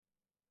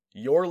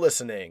You're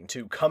listening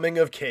to Coming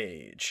of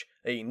Cage,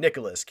 a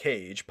Nicolas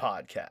Cage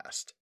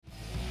podcast.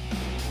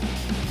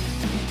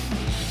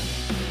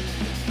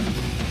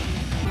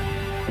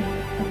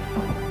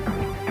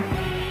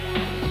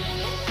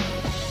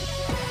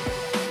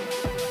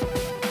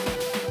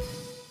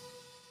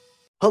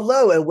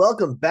 Hello and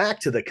welcome back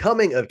to the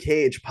Coming of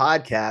Cage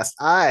podcast.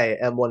 I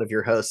am one of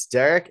your hosts,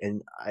 Derek,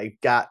 and I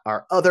got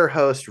our other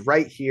host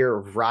right here,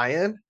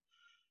 Ryan.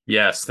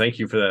 Yes, thank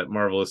you for that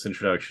marvelous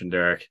introduction,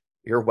 Derek.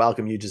 You're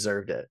welcome. You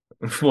deserved it.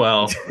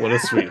 Well, what a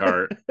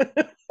sweetheart.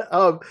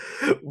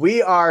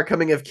 We are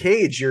Coming of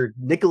Cage, your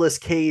Nicolas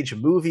Cage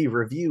movie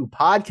review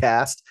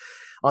podcast.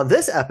 On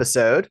this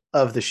episode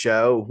of the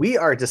show, we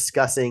are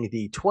discussing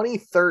the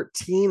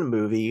 2013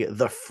 movie,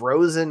 The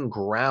Frozen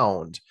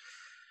Ground,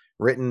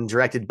 written,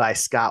 directed by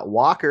Scott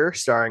Walker,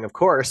 starring, of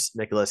course,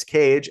 Nicolas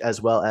Cage,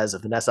 as well as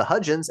Vanessa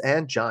Hudgens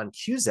and John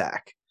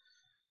Cusack.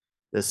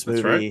 This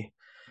movie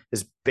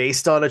is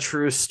based on a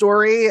true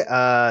story.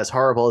 As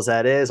horrible as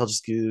that is, I'll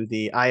just do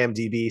the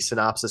IMDb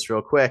synopsis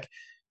real quick.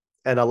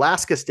 An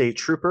Alaska state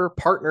trooper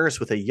partners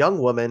with a young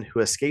woman who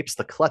escapes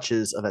the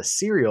clutches of a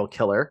serial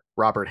killer,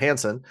 Robert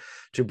Hansen,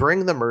 to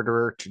bring the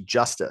murderer to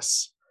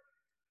justice.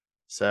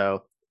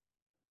 So,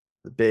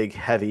 the big,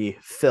 heavy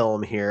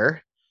film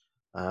here.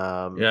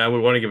 I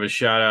would want to give a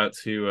shout out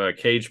to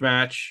Cage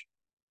Match,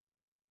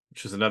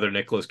 which is another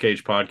Nicolas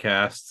Cage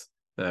podcast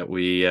that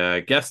we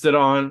guested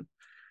on.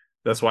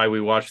 That's why we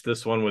watched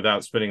this one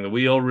without spinning the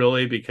wheel,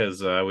 really,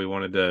 because we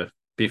wanted to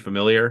be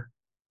familiar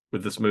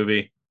with this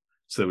movie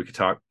so that we could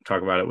talk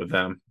about it with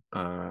them.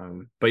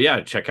 But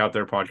yeah, check out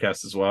their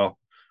podcast as well.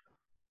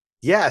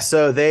 Yeah,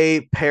 so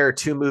they pair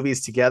two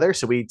movies together.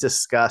 So we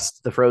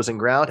discussed The Frozen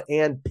Ground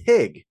and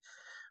Pig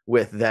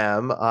with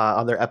them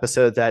on their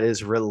episode that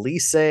is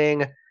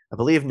releasing, I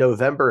believe,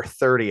 November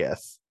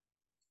 30th,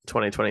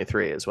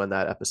 2023 is when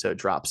that episode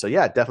drops. So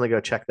yeah, definitely go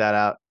check that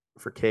out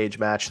for Cage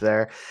Match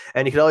there.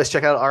 And you can always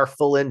check out our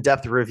full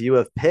in-depth review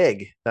of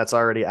Pig. That's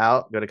already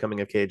out. Go to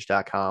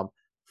comingofcage.com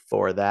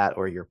for that,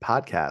 or your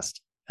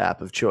podcast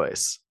app of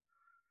choice.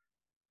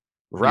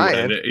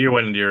 Ryan, you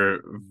went into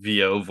your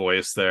VO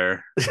voice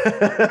there.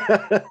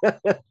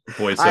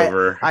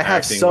 Voiceover. I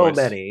have so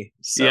many.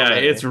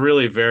 Many. It's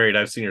really varied.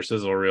 I've seen your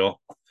sizzle reel.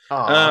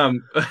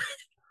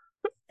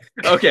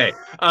 Okay.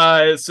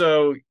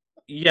 So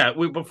yeah,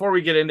 before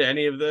we get into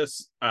any of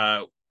this,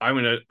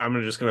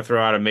 I'm just gonna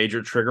throw out a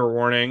major trigger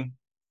warning.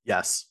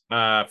 Yes.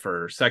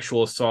 For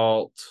sexual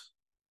assault,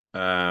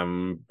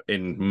 in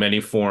many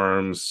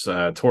forms,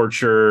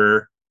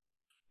 torture,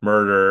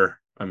 murder.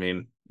 I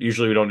mean,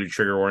 usually we don't do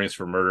trigger warnings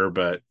for murder,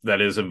 but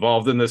that is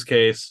involved in this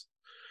case.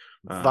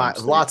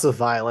 Lots of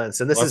violence,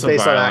 and this is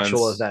based on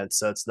actual events,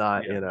 so it's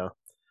not,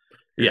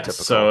 Yes. Typical.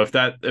 So if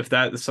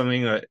that is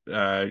something that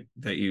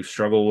that you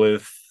struggle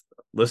with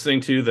listening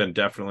to, then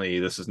definitely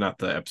this is not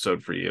the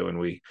episode for you, and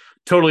we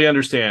totally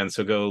understand.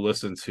 So go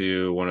listen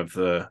to one of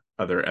the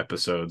other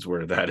episodes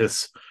where that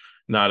is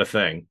not a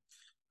thing.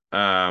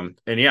 And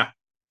yeah,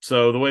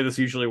 so the way this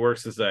usually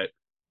works is that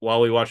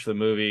while we watch the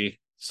movie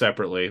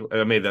separately,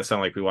 I made that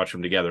sound like we watch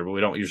them together, but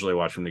we don't usually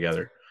watch them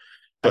together.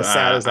 As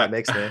sad as that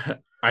makes me.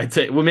 I'd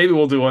say, well, maybe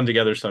we'll do one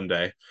together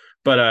someday.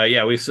 But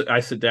I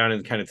sit down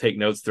and kind of take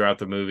notes throughout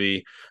the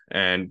movie,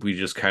 and we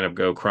just kind of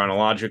go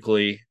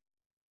chronologically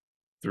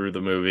through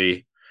the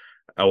movie.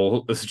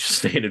 Let's just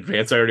say in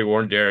advance, I already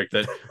warned Derek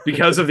that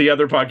because of the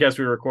other podcast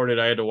we recorded,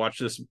 I had to watch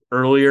this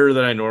earlier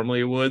than I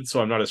normally would,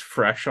 so I'm not as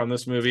fresh on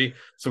this movie.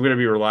 So I'm going to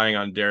be relying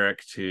on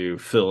Derek to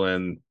fill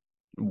in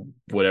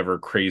whatever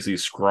crazy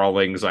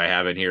scrawlings I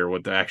have in here,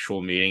 what the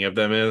actual meaning of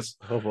them is.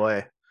 Oh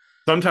boy.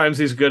 Sometimes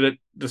he's good at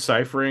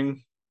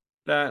deciphering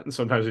that, and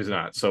sometimes he's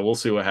not. So we'll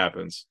see what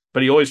happens.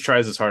 But he always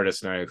tries his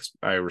hardest, and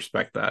I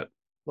respect that.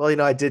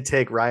 Well, I did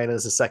take Ryan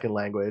as a second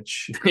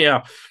language.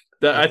 Yeah.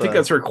 I think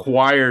that's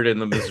required in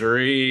the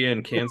Missouri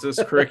and Kansas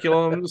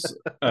curriculums.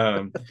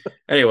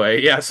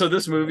 Anyway, yeah. So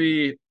this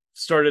movie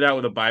started out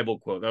with a Bible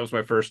quote. That was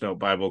my first note,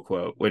 Bible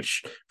quote,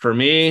 which for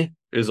me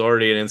is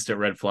already an instant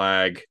red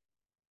flag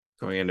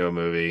going into a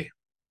movie.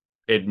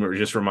 It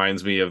just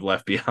reminds me of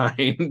Left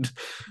Behind,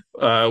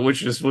 which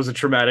just was a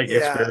traumatic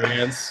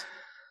experience.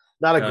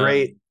 Not a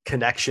great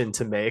connection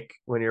to make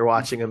when you're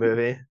watching a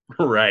movie.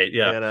 Right.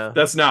 Yeah.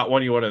 That's not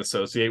one you want to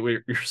associate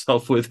with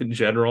yourself with in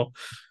general.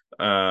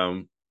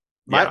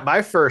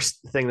 My first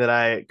thing that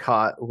I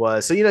caught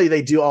was, so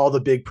they do all the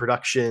big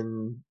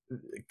production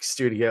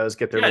studios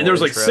get their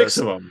there's like 6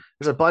 of them.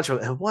 There's a bunch of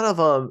them, and one of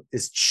them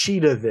is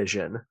Cheetah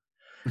Vision,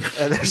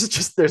 and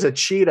there's a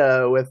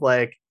cheetah with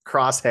like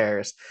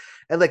crosshairs,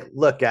 and like,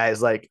 look guys,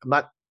 like, I'm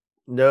not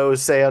no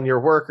say on your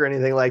work or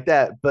anything like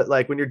that, but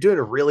like when you're doing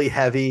a really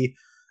heavy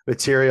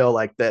material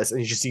like this,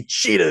 and you just see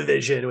Cheetah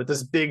Vision with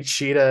this big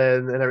cheetah,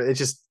 and it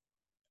just,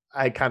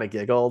 I kind of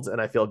giggled, and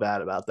I feel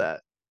bad about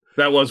that.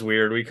 That was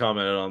weird. We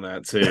commented on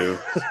that too.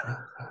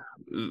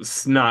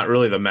 It's not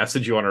really the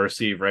message you want to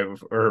receive, right?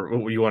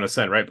 Or you want to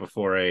send right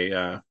before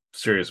a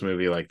serious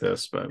movie like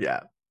this. But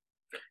yeah,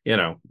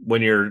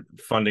 when you're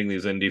funding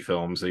these indie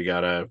films, you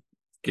gotta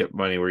get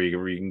money where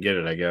you can get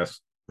it, I guess.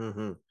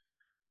 Mm-hmm.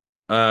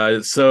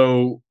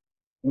 So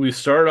we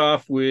start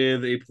off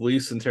with a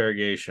police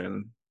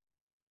interrogation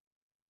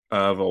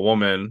of a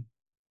woman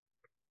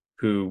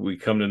who we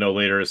come to know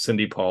later as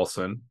Cindy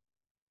Paulson,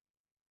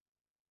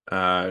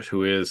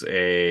 who is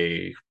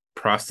a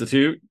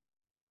prostitute.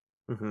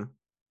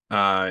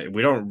 Mm-hmm.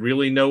 We don't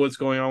really know what's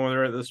going on with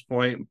her at this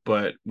point,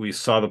 but we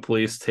saw the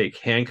police take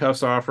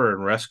handcuffs off her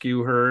and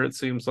rescue her, it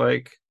seems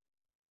like.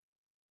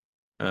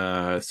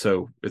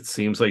 So it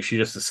seems like she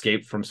just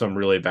escaped from some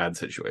really bad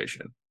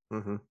situation.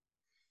 Mm-hmm.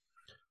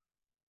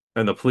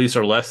 And the police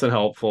are less than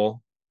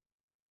helpful.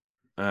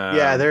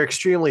 Yeah, Um, they're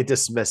extremely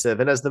dismissive.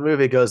 And as the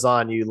movie goes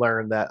on, you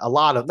learn that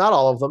not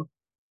all of them,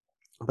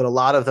 but a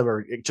lot of them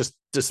are just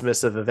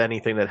dismissive of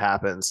anything that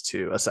happens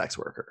to a sex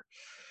worker,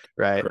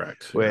 right?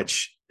 Correct. Yeah.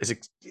 Which is,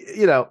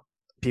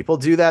 people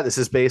do that. This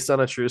is based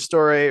on a true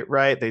story,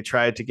 right? They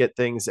tried to get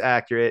things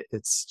accurate.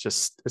 It's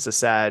a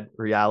sad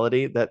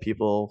reality that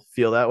people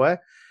feel that way.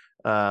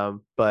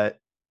 But,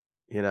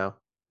 you know,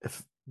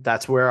 if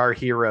that's where our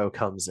hero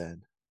comes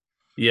in.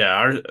 Yeah,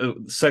 our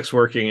sex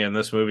working in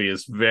this movie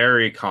is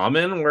very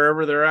common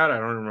wherever they're at. I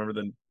don't remember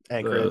the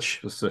Anchorage.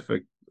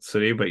 specific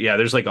city, but yeah,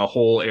 there's like a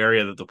whole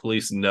area that the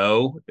police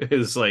know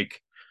is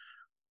like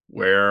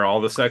where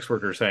all the sex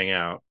workers hang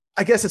out.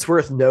 I guess it's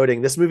worth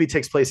noting this movie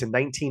takes place in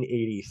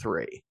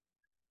 1983,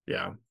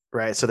 Yeah.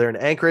 right? So they're in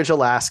Anchorage,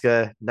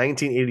 Alaska,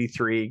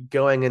 1983,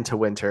 going into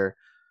winter.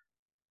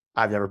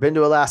 I've never been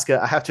to Alaska.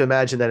 I have to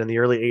imagine that in the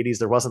early 80s,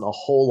 there wasn't a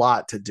whole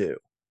lot to do.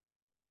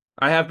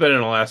 I have been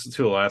in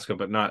Alaska,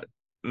 but not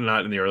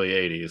in the early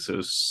 80s. It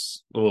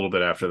was a little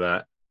bit after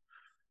that.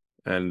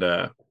 And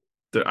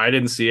I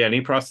didn't see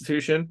any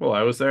prostitution while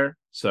I was there.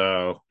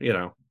 So,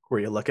 Were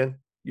you looking?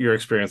 your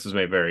experiences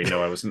may vary.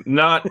 No, I was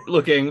not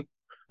looking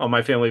on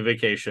my family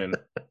vacation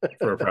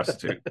for a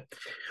prostitute.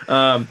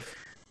 Um,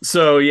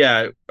 so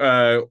yeah,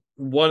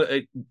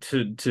 one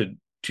to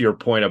your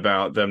point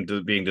about them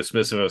being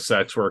dismissive of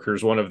sex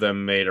workers, one of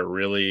them made a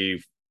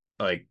really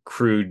like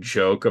crude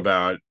joke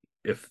about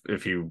if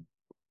you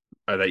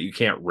that you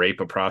can't rape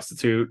a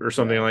prostitute or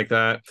something Yeah. like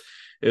that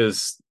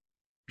is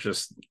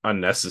just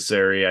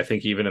unnecessary. I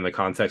think even in the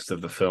context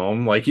of the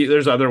film, like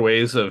there's other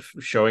ways of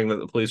showing that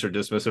the police are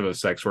dismissive of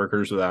sex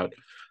workers without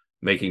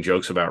making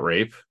jokes about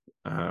rape.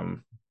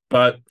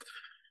 But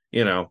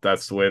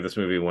that's the way this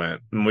movie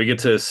went. And we get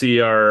to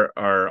see our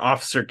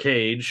Officer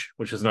Cage,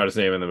 which is not his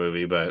name in the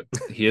movie, but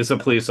he is a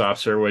police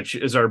officer, which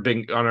is our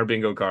on our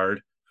bingo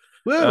card.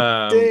 Woo!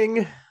 Um,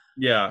 Ding!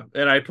 yeah,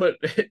 and I put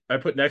I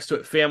put next to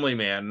it Family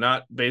Man,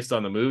 not based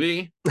on the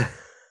movie,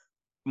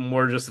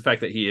 more just the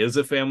fact that he is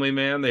a family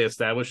man. They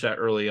established that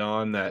early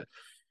on that,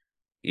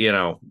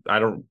 I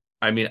don't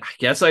I mean, I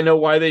guess I know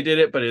why they did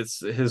it, but it's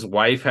his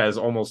wife has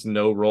almost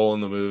no role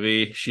in the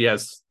movie. She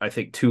has, I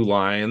think, two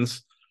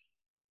lines.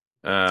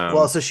 Well,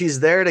 Um, so she's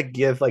there to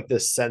give like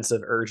this sense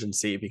of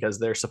urgency because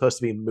they're supposed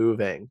to be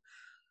moving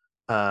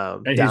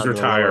and he's down to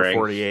the lower retiring.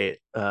 48.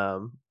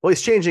 Well,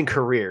 he's changing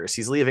careers.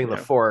 He's leaving the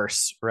Yeah,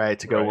 force, right,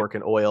 to go right. work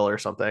in oil or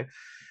something.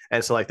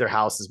 And so like their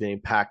house is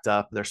being packed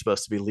up and they're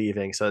supposed to be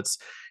leaving. So it's,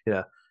 you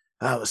know,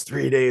 I was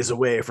 3 days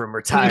away from Yeah,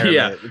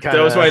 retirement. that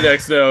Kind was my of,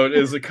 next note.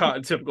 Is a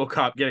typical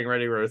cop getting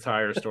ready to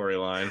retire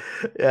storyline.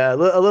 yeah, a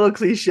little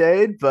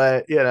cliched,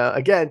 but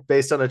again,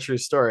 based on a true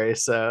story.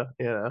 So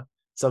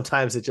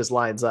sometimes it just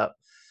lines up.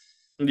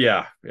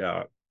 Yeah,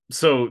 yeah.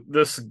 So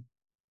this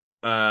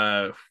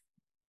uh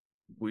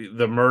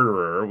the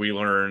murderer, we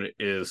learn,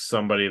 is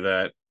somebody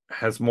that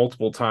has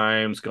multiple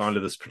times gone to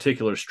this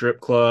particular strip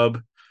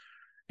club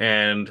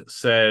and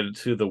said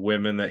to the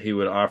women that he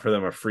would offer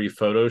them a free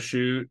photo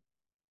shoot,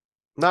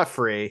 Not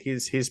free.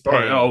 He's or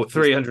paying. He's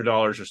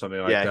 $300 or something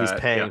like Yeah, he's that. Yeah,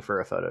 paying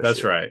for a photo that's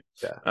shoot. right.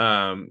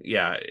 Yeah.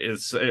 Yeah,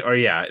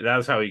 yeah,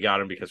 that's how he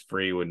got him, because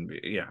free wouldn't be.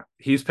 Yeah,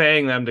 he's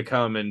paying them to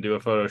come and do a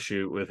photo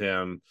shoot with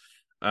him,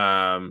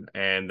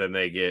 and then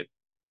they get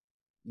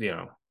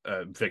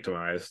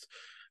victimized.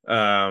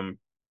 Um,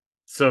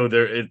 so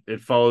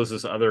it follows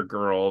this other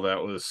girl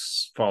that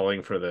was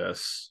falling for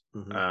this,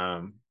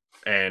 Mm-hmm.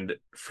 and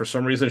for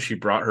some reason she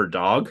brought her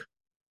dog,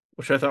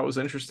 which I thought was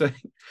interesting.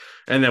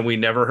 And then we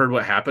never heard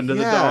what happened to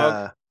the dog.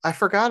 Yeah, I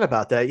forgot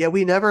about that. Yeah,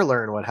 we never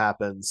learn what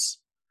happens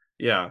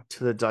Yeah.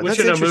 to the dog. Which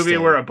That's in a movie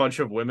where interesting. a bunch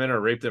of women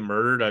are raped and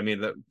murdered, I mean,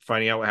 that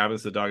finding out what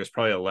happens to the dog is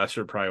probably a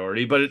lesser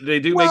priority, but they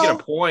do make it a Well,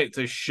 point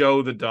to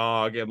show the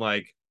dog and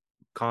like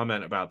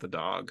comment about the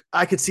dog.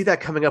 I could see that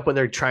coming up when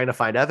they're trying to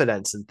find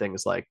evidence and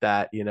things like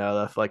that,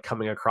 like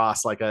coming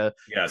across like a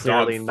Yeah,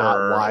 dog clearly not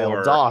fur wild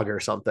or dog or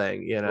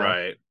something.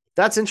 right.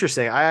 That's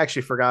interesting. I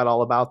actually forgot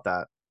all about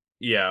that.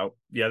 Yeah,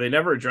 yeah, they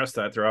never addressed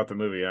that throughout the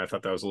movie. I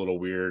thought that was a little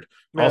weird.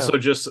 Yeah. Also,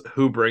 just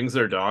who brings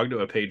their dog to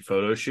a paid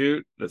photo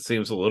shoot? That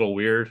seems a little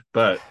weird,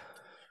 but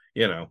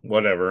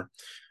whatever.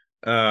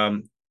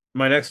 Um,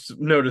 my next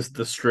note is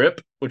the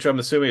strip, which I'm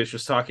assuming is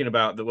just talking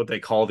about what they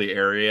call the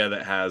area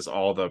that has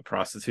all the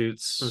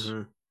prostitutes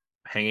Mm-hmm.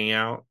 hanging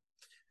out,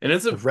 and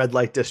it's The red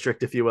light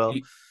district, if you will.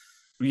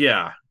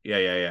 yeah.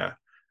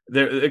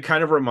 It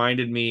kind of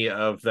reminded me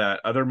of that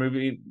other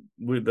movie,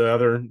 with the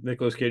other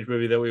Nicolas Cage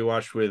movie that we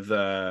watched with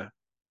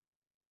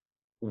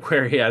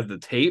where he had the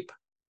tape.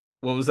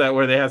 what was that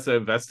where they had to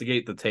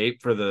investigate the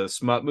tape for the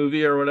smut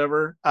movie or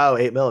whatever? Oh,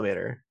 8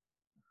 millimeter.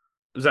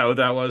 Is that what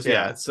that was?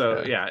 Yeah. Yeah,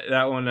 So yeah. yeah,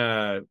 that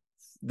one.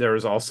 There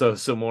was also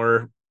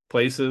similar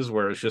places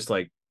where it's just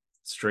like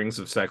strings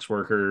of sex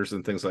workers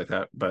and things like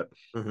that. But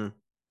Hmm.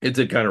 it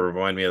did kind of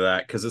remind me of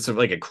that because it's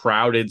like a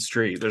crowded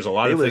street. There's a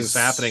lot It of things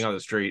happening was, on the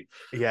street.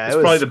 yeah, it It's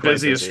probably was the quite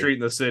busiest busy. street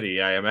in the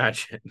city, I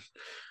imagine. Like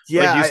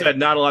Yeah, you said,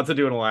 not a lot to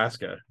do in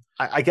Alaska.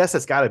 I guess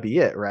that's got to be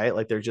it, right?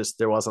 Like there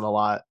wasn't a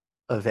lot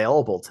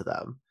available to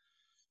them.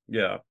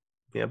 Yeah,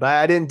 Yeah, but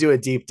I didn't do a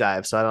deep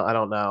dive, so I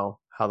don't know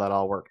how that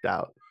all worked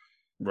out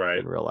right.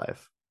 in real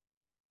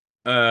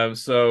life.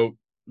 So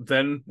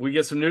then we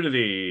get some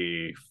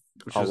nudity,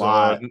 which A is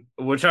lot.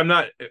 which I'm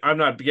not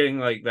getting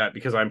like that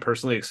because I'm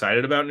personally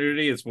excited about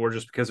nudity. It's more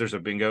just because there's a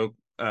bingo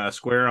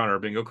square on our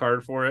bingo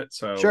card for it,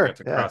 so we have Sure.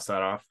 to Yeah. cross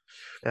that off.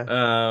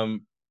 Yeah.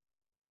 Um,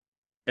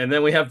 and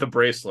then we have the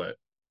bracelet.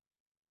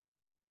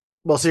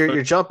 Well, so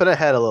you're jumping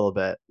ahead a little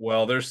bit.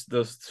 Well, there's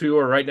those two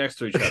are right next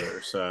to each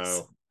other, so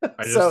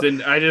So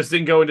I just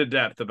didn't go into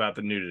depth about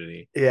the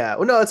nudity. yeah,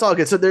 well, no, it's all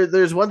good. So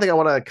there's one thing I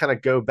want to kind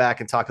of go back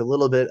and talk a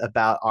little bit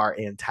about our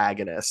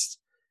antagonist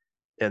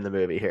in the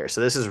movie here. So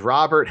this is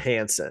Robert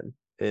Hansen,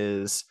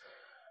 is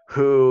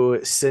who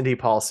Cindy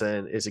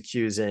Paulson is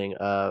accusing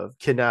of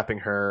kidnapping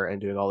her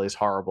and doing all these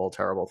horrible,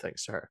 terrible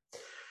things to her.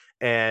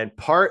 And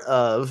part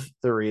of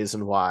the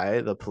reason why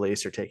the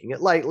police are taking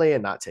it lightly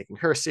and not taking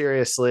her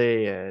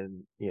seriously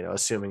and,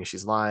 assuming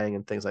she's lying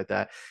and things like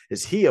that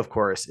is he, of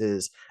course,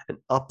 is an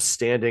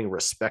upstanding,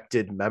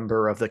 respected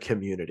member of the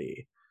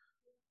community.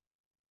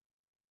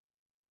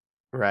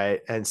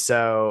 Right. And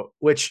so,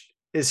 which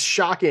is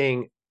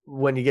shocking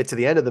when you get to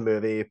the end of the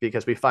movie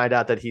because we find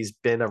out that he's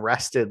been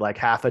arrested like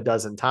half a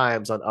dozen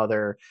times on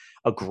other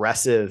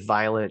aggressive,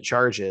 violent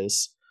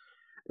charges.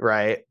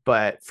 Right.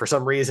 But for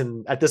some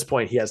reason, at this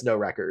point, he has no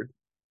record.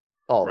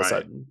 All of a Right.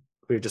 sudden,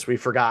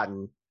 we've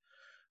forgotten,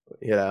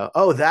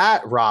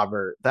 that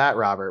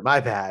Robert, my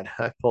bad.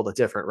 I pulled a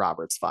different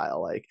Roberts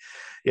file. Like,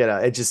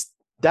 it just,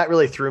 that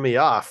really threw me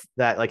off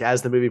that like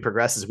as the movie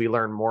progresses, we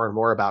learn more and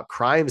more about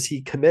crimes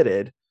he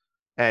committed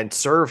and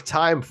served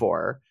time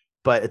for.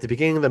 But at the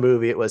beginning of the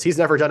movie, it was he's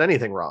never done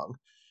anything wrong.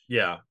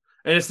 Yeah.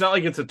 And it's not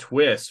like it's a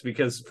twist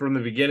because from the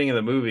beginning of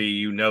the movie,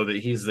 you know that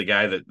he's the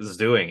guy that is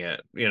doing it.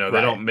 They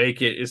Right. don't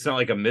make it, it's not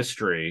like a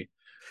mystery.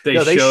 They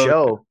No, they show,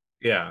 show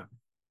yeah,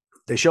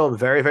 they show him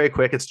very, very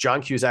quick. It's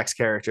John Cusack's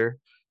character.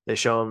 They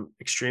show him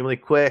extremely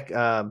quick.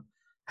 Had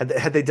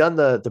they done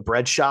the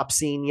bread shop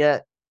scene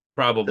yet?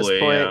 At this probably,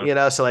 point,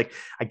 yeah. so like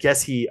I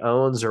guess he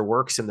owns or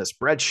works in this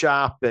bread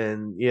shop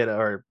and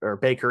or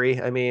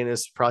bakery. I mean,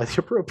 is probably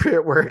the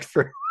appropriate word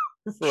for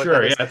what that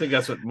Sure. Yeah. is. I think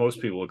that's what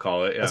most people would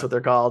call it. That's Yeah. what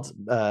they're called,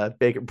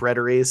 bake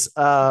breaderies.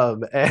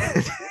 And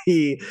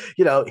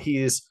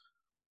he's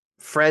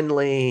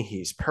friendly,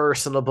 he's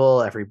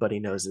personable, everybody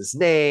knows his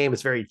name.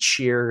 It's very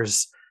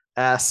Cheers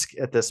esque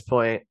at this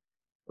point,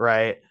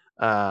 right?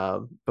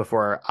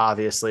 Before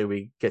obviously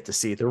we get to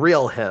see the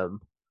real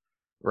him,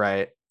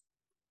 right?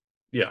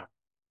 Yeah.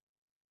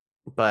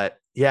 But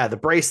yeah, the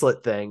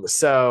bracelet thing.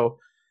 So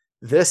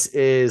this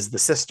is the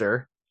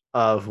sister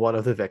of one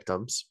of the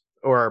victims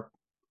or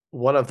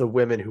one of the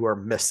women who are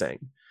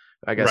missing.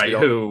 I guess we Right.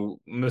 don't.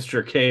 Who,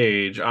 Mr.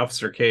 Cage,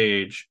 Officer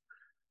Cage,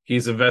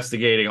 he's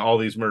investigating all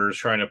these murders,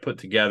 trying to put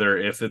together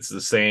if it's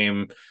the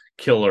same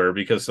killer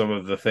because some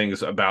of the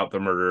things about the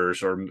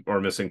murders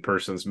or missing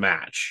persons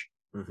match.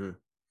 Mm-hmm.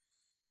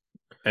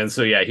 And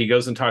so yeah, he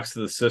goes and talks to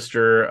the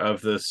sister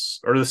of this,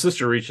 or the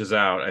sister reaches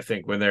out, I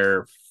think, when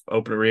they're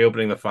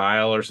reopening the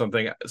file or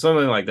something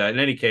like that. In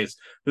any case,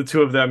 the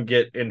two of them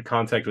get in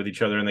contact with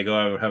each other and they go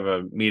out and have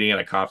a meeting at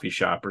a coffee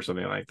shop or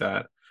something like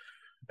that.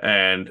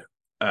 And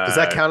Does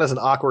that uh count as an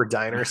awkward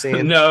diner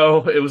scene?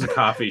 no, it was a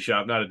coffee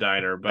shop, not a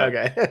diner, but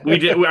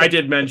Okay. I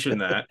did mention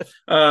that.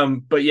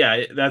 But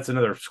yeah, that's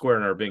another square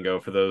in our bingo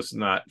for those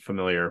not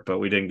familiar, but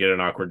we didn't get an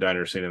awkward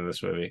diner scene in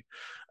this movie.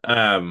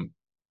 Um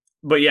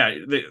but yeah,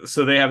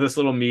 so they have this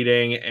little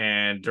meeting,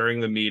 and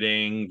during the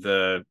meeting,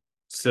 the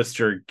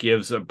sister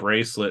gives a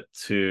bracelet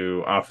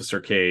to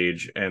Officer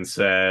Cage and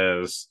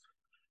says,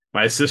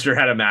 "My sister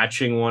had a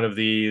matching one of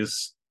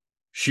these.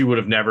 She would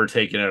have never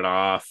taken it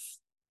off.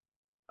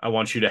 I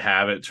want you to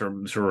have it to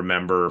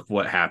remember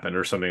what happened,"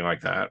 or something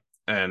like that.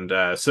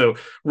 And so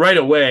right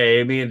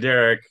away, me and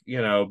Derek,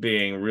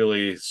 being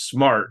really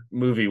smart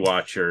movie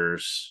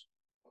watchers,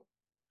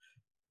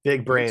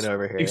 Big brain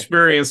over here.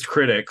 experienced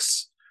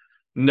critics,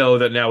 know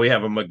that now we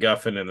have a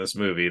MacGuffin in this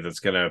movie that's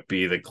going to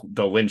be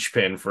the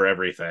linchpin for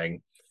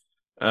everything.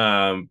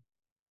 Um,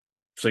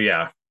 so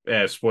yeah,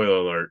 spoiler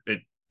alert, it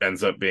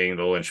ends up being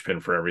the linchpin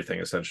for everything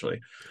essentially.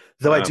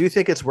 Though I Um, do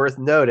think it's worth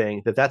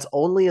noting that that's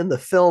only in the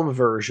film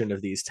version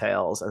of these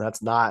tales, and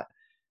that's not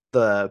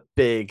the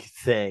big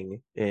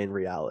thing in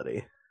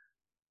reality.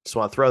 Just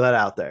want to throw that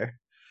out there.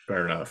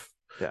 Fair enough.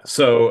 Yeah.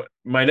 So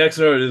my next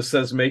note is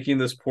says making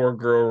this poor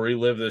girl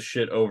relive this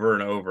shit over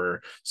and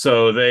over.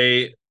 So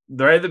they're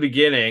at the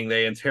beginning,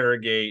 they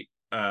interrogate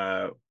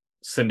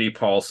Cindy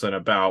Paulson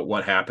about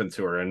what happened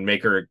to her and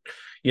make her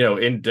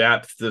in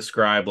depth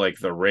describe like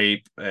the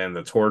rape and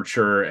the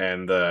torture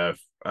and the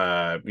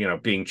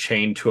being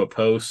chained to a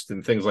post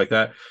and things like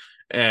that.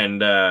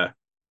 And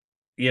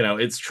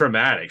it's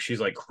traumatic.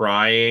 She's like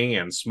crying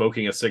and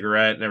smoking a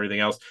cigarette and everything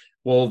else.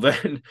 Well,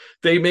 then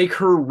they make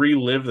her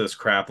relive this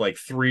crap like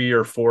 3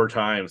 or 4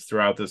 times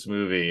throughout this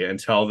movie and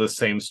tell the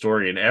same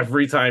story. And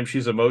every time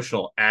she's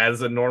emotional,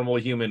 as a normal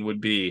human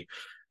would be.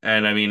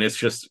 And I mean, it's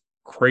just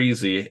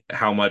crazy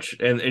how much,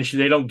 and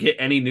they don't get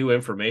any new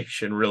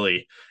information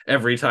really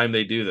every time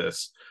they do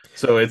this.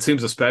 So it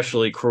seems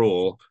especially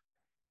cruel.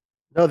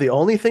 No, the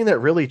only thing that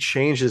really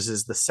changes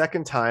is the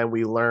second time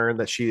we learn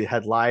that she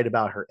had lied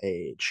about her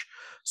age.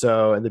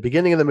 So in the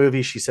beginning of the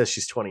movie, she says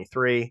she's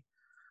 23.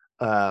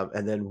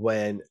 And then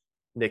when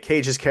Nick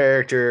Cage's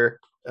character,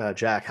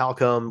 Jack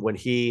Halcombe, when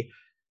he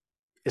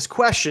is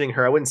questioning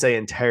her, I wouldn't say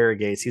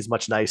interrogates, he's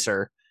much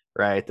nicer,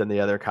 right, than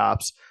the other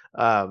cops.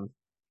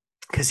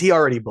 Because he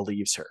already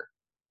believes her,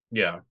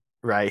 Yeah.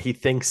 right? He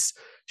thinks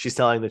she's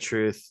telling the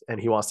truth and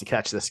he wants to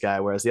catch this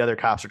guy, whereas the other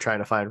cops are trying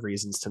to find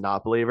reasons to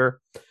not believe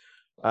her.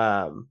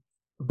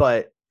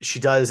 But she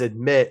does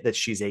admit that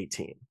she's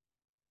 18.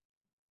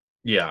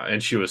 Yeah.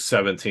 And she was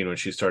 17 when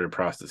she started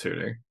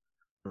prostituting.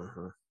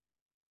 Mm-hmm.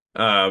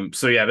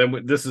 So yeah,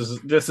 then this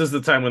is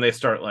the time when they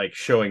start like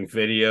showing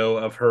video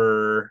of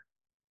her,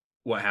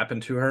 what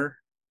happened to her.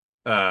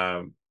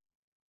 Um,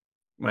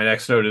 my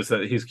next note is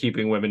that he's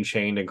keeping women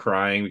chained and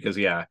crying because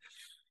yeah,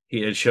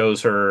 it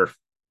shows her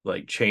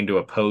like chained to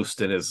a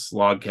post in his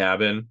log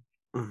cabin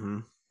Mm-hmm.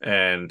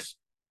 and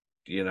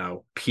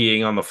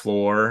peeing on the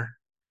floor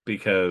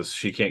because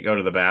she can't go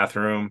to the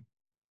bathroom.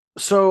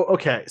 So,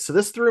 okay, so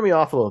this threw me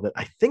off a little bit.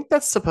 I think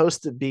that's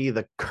supposed to be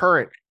the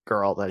current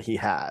girl that he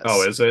Oh,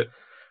 has, is it?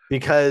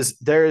 because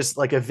there's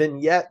like a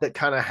vignette that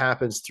kind of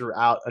happens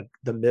throughout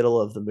the middle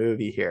of the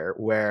movie here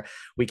where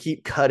we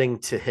keep cutting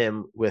to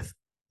him with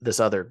this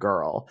other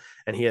girl,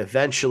 and he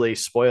eventually,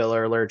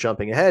 spoiler alert,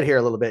 jumping ahead here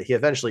a little bit, he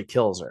eventually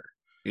kills her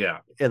Yeah.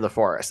 in the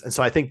forest. And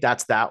so I think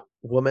that's that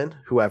woman,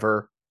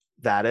 whoever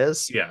that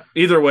is. Yeah.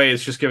 Either way,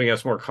 it's just giving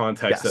us more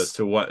context as Yes.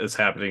 to what is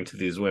happening to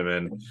these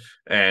women.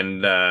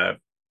 And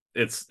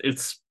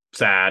it's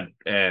sad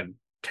and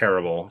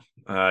terrible.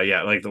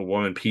 Yeah, like the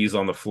woman pees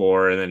on the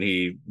floor and then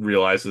he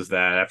realizes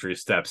that after he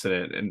steps in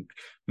it and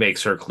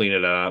makes her clean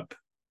it up.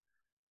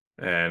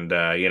 And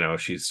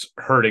she's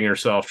hurting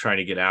herself trying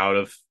to get out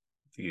of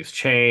these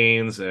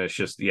chains. And it's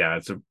just, yeah,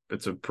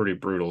 it's a pretty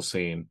brutal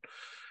scene.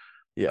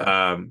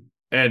 Yeah.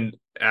 And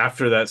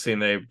after that scene,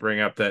 they bring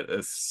up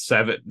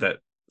that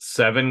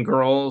seven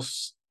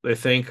girls they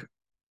think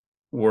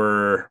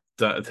were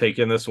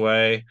taken this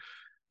way,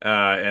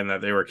 and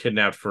that they were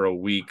kidnapped for a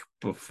week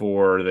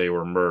before they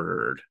were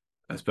murdered,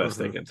 as best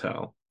they Mm-hmm. can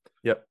tell.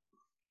 Yep.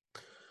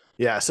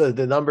 Yeah. So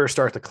the numbers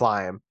start to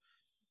climb,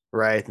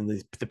 right?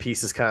 And the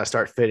pieces kind of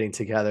start fitting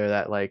together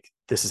that like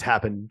this has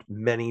happened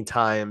many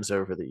times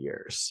over the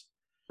years.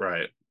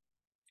 Right.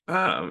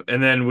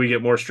 And then we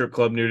get more strip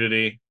club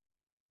nudity.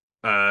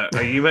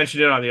 You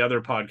mentioned it on the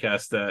other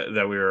podcast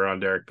that we were on,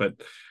 Derek, but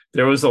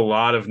there was a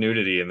lot of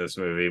nudity in this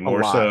movie, A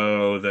more lot.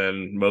 so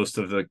than most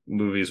of the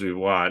movies we've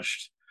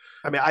watched.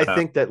 I mean, I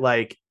think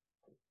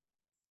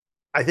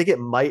it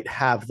might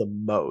have the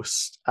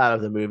most out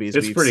of the movies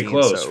It's we've pretty seen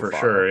close so for far.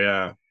 sure.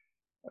 Yeah.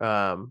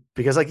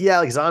 Because like yeah,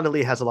 like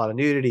Zonderlee has a lot of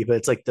nudity, but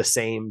it's like the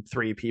same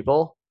three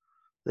people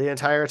the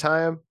entire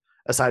time,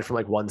 aside from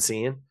like one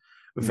scene.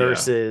 Yeah.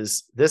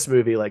 Versus this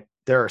movie, like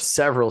there are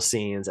several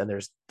scenes and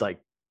there's like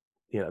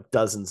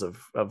dozens of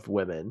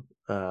women.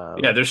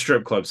 Yeah, there's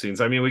strip club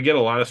scenes. I mean, we get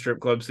a lot of strip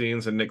club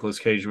scenes in Nicolas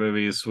Cage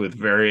movies with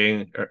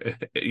varying,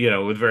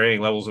 with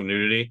varying levels of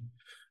nudity.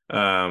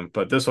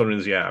 But this one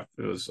is, yeah,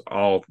 it was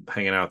all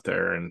hanging out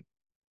there, and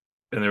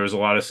there was a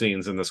lot of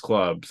scenes in this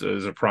club. So it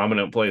was a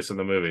prominent place in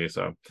the movie.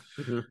 So,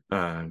 Mhm.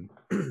 um,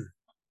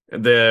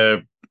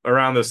 the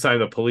around this time,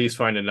 the police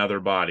find another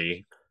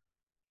body.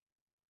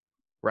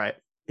 Right.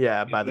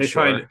 Yeah, by the They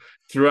find shore.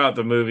 throughout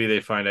the movie,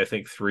 they find I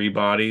think 3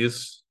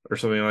 bodies or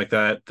something like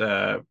that,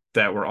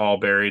 that were all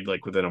buried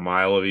like within a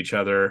mile of each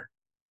other.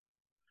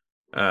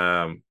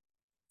 Um,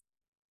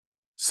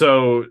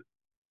 so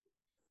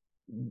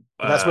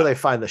But that's where uh, they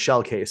find the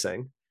shell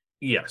casing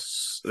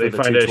yes, for they the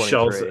find a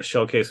shell 223.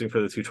 shell casing for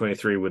the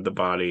 223 with the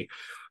body,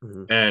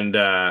 Mhm. and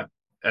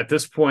at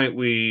this point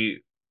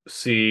we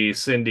see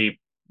Cindy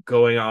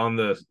going on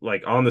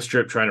the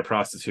strip trying to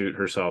prostitute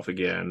herself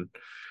again,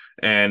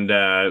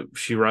 and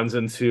she runs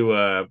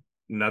into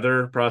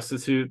another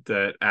prostitute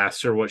that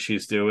asks her what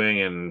she's doing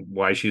and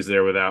why she's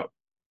there without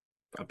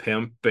a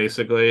pimp,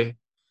 basically.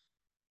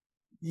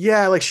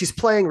 Yeah, like she's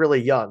playing really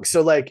young.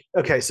 So like,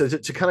 okay, so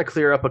to kind of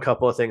clear up a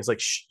couple of things,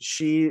 like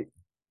she'd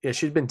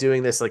been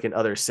doing this like in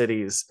other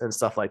cities and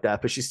stuff like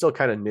that, but she's still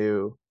kind of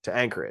new to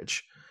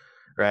Anchorage,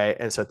 right?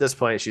 And so at this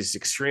point, she's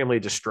extremely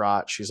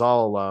distraught. She's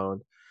all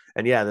alone,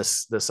 and yeah,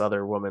 this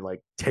other woman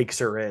like takes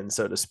her in,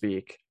 so to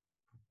speak,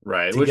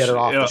 Right, to get which her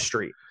off the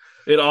street.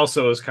 it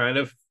also is kind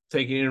of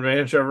taking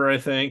advantage of her, I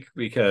think,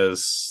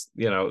 because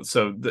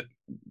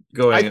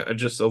going I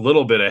just a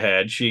little bit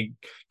ahead, she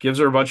gives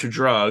her a bunch of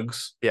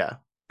drugs, Yeah,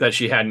 that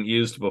she hadn't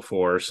used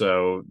before.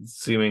 So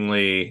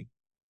seemingly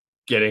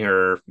getting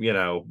her,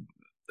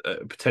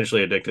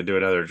 potentially addicted to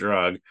another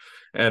drug,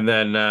 and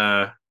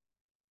then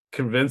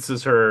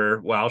convinces her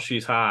while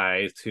she's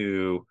high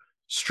to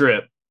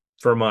strip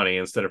for money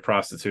instead of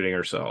prostituting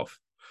herself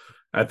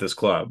at this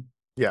club.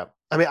 Yeah.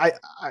 I mean,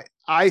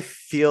 I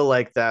feel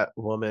like that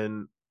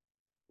woman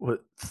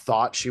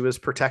thought she was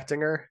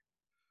protecting her,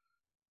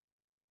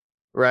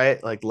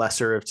 right? Like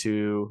lesser of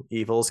two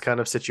evils kind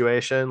of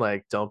situation.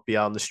 Like, don't be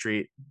on the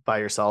street by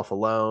yourself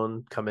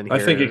alone. Come in I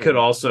think here and it you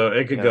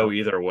could go know,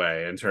 either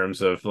way in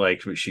terms of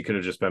like she could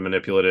have just been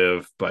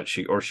manipulative, but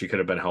she could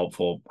have been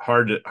helpful.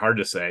 Hard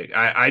to say.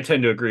 I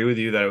tend to agree with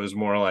you that it was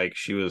more like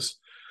she was,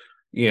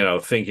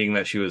 thinking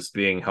that she was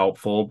being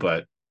helpful,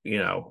 but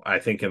I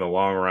think in the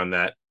long run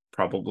that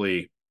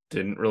probably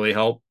didn't really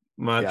help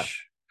yeah,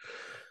 much.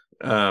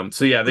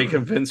 So yeah, they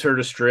convince her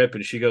to strip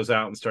and she goes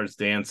out and starts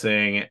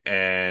dancing,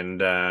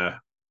 and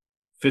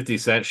 50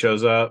 Cent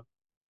shows up.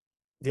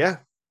 yeah,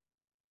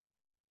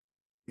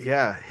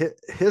 yeah.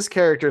 His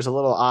character is a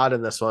little odd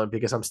in this one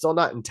because I'm still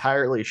not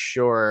entirely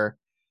sure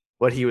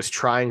what he was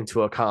trying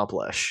to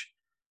accomplish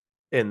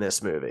in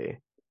this movie.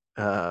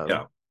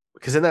 Yeah.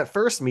 Because in that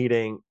first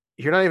meeting,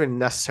 you're not even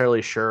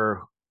necessarily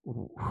sure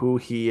who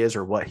he is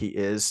or what he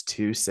is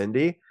to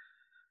Cindy,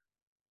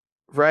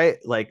 right?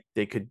 Like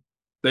they could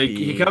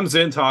He be, comes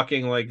in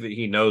talking like that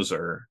he knows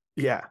her.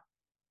 yeah.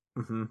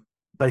 Mm-hmm.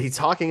 But he's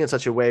talking in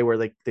such a way where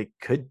like they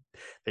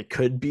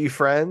could be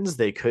friends,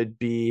 they could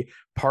be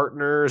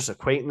partners,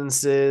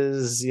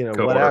 acquaintances, whatever,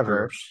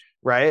 Co-workers.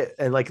 right?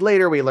 And like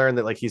later we learn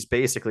that like he's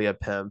basically a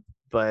pimp,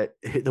 but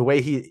the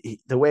way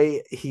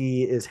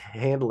he is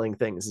handling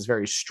things is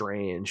very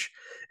strange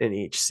in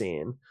each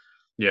scene.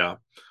 Yeah.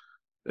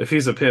 If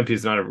he's a pimp,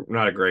 he's not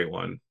a great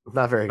one,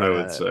 Not very I good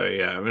would at say.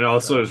 Yeah. I mean,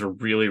 also it. there's a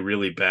really,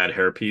 really bad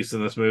hairpiece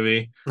in this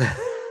movie.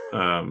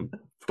 Um, Poor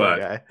but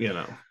guy.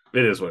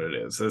 it is what it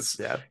is.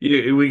 Yeah.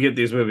 We get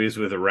these movies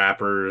with the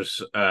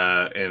rappers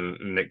and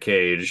Nick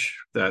Cage.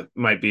 That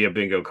might be a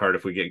bingo card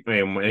if we get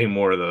any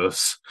more of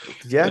those.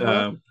 Yeah,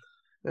 well, Um,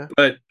 yeah.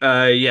 but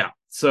yeah.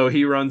 So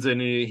he runs in.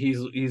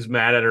 He's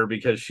mad at her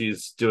because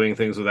she's doing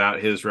things without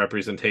his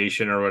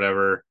representation or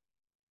whatever.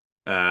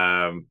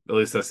 At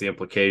least that's the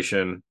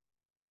implication.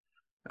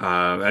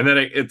 And then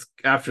it's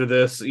after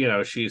this,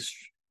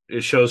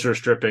 it shows her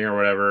stripping or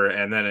whatever,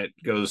 and then it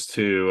goes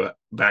to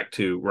back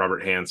to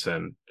Robert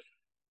Hansen,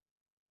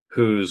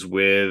 who's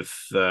with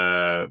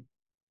the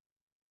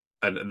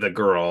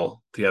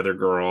other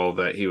girl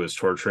that he was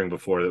torturing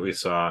before that we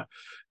saw,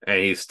 and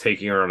he's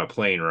taking her on a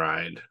plane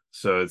ride.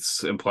 So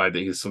it's implied that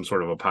he's some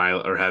sort of a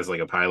pilot or has like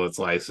a pilot's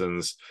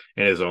license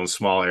and his own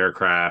small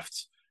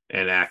aircraft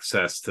and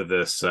access to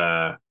this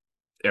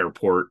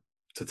airport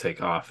to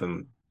take off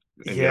and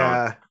get on.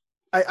 Yeah.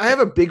 I have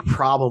a big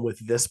problem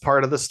with this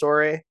part of the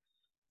story.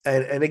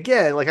 And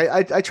again, like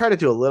I try to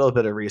do a little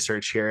bit of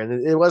research here, and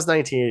it was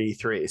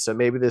 1983, so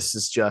maybe this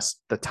is just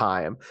the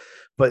time,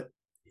 but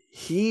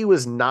he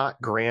was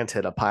not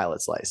granted a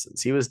pilot's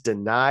license. He was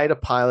denied a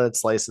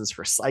pilot's license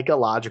for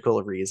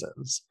psychological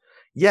reasons.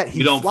 Yet We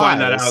he don't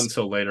find that out flies.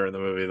 until later in the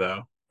movie,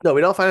 though. No,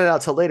 we don't find it out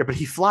till later, but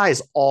he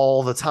flies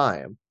all the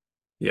time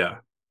Yeah,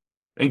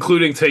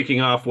 including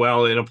taking off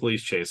while in a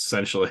police chase,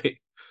 essentially.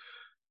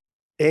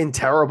 in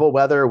terrible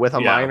weather with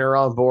a Yeah, minor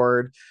on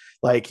board.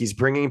 Like he's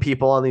bringing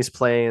people on these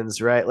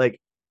planes, right? Like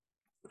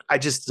I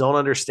just don't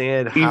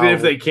understand even if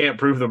how, they can't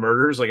prove the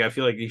murders, like I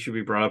feel like he should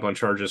be brought up on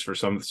charges for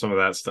some of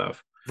that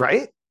stuff.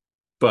 right?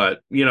 But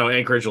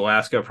Anchorage,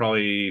 Alaska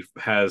probably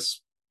has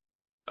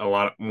a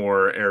lot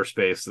more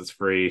airspace that's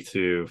free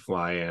to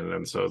fly in,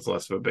 and so it's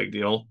less of a big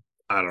deal.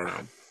 I don't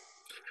know,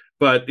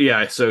 but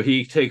yeah, so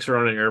he takes her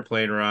on an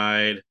airplane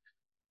ride,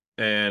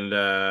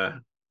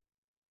 and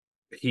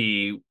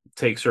he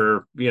takes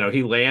her.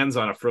 He lands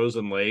on a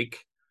frozen lake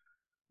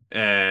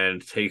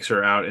and takes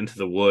her out into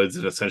the woods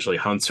and essentially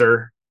hunts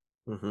her.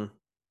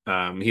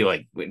 Mm-hmm. He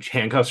like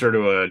handcuffs her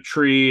to a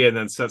tree and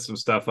then sets some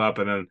stuff up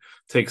and then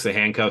takes the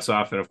handcuffs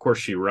off, and of course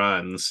she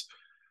runs.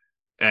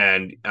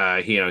 And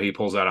he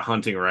pulls out a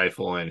hunting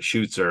rifle and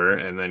shoots her,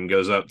 and then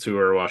goes up to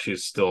her while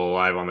she's still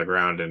alive on the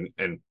ground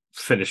and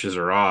finishes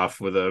her off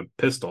with a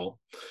pistol.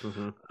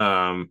 Mm-hmm.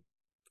 Um,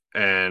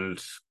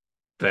 and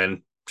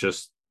then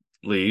just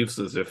leaves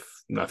as if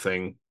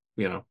nothing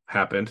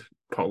happened.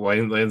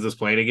 Lands this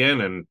plane again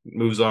and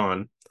moves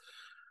on.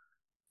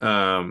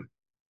 Um,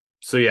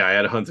 so yeah, I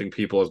had hunting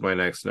people as my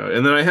next note,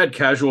 and then I had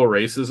casual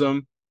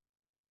racism.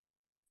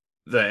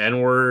 The N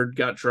word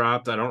got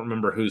dropped. I don't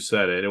remember who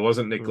said it. It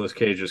wasn't Mm. Nicolas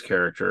Cage's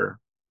character.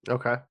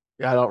 Okay.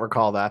 Yeah, I don't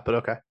recall that, but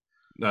okay.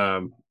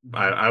 Um,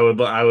 I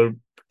would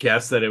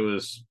guess that it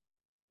was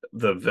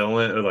the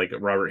villain, or like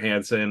Robert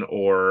Hansen,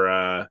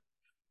 or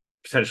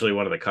potentially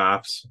one of the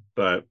cops.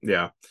 But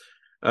yeah.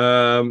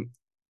 Um,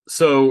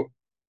 so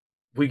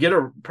we get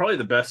probably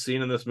the best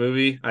scene in this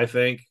movie, I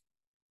think,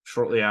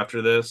 shortly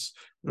after this,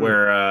 Mm.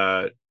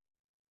 where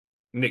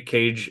Nick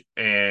Cage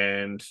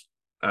and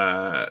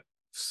uh,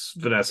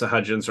 Vanessa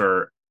Hudgens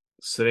are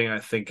sitting, I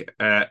think,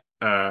 at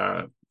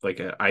like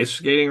an ice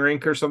skating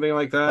rink or something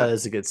like That that.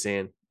 is a good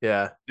scene.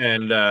 Yeah.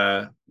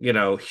 And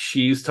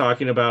she's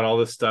talking about all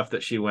this stuff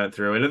that she went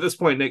through. And at this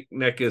point,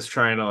 Nick is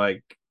trying to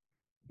like,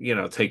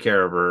 take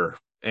care of her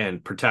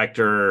and protect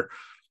her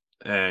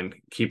and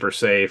keep her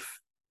safe.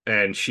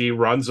 And she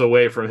runs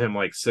away from him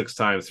like six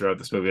times throughout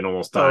this movie and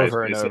almost dies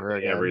Over and over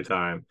basically every again.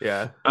 time.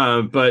 Yeah.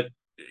 But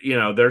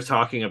they're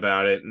talking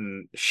about it,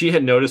 and she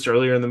had noticed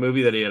earlier in the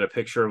movie that he had a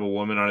picture of a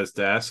woman on his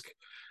desk,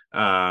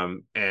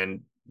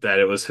 and that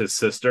it was his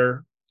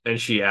sister. And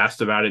she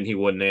asked about it, and he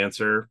wouldn't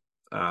answer.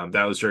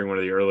 That was during one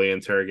of the early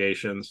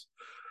interrogations.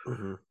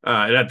 Hmm.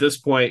 And at this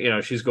point,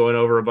 she's going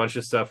over a bunch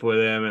of stuff with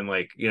him and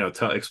like,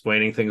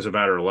 explaining things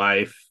about her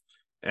life.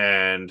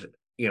 And,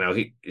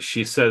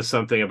 she says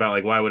something about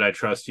like, why would I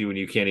trust you when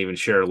you can't even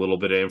share a little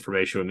bit of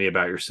information with me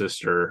about your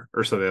sister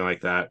or something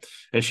like that.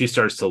 And she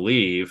starts to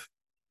leave.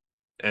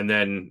 And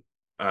then,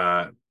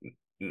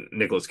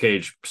 Nicolas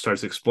Cage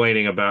starts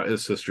explaining about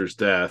his sister's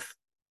death.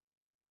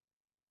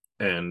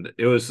 And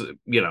it was,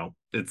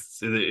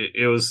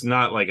 it was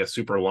not like a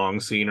super long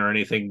scene or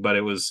anything, but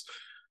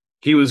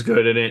he was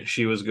good in it.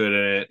 She was good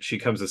in it. She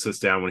comes and sits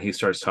down when he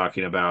starts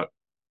talking about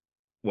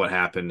what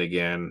happened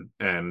again.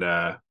 And,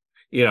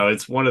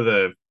 it's one of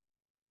the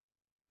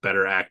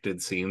better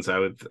acted scenes,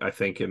 I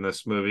think, in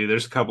this movie.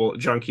 There's a couple,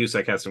 John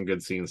Cusack has some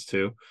good scenes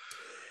too.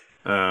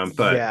 Um,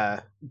 but, Yeah.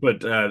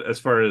 as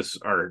far as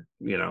our,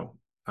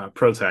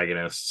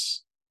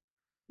 protagonists,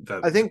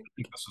 that I think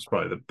this was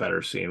probably the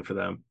better scene for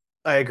them.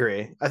 I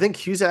agree. I think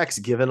Cusack's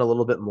given a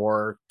little bit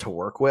more to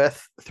work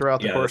with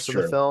throughout the Yeah, that's course of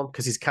the true. film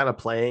because he's kind of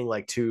playing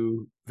like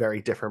two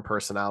very different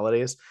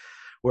personalities.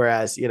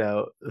 Whereas,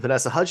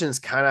 Vanessa Hudgens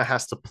kind of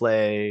has to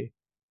play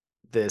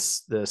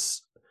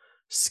this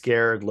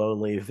scared,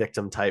 lonely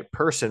victim type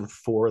person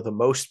for the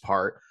most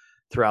part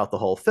throughout the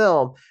whole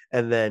film.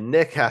 And then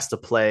Nick has to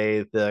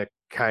play the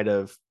kind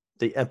of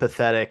the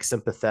empathetic,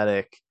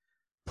 sympathetic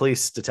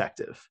police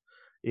detective.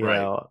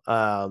 Right.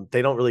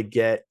 They don't really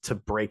get to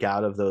break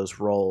out of those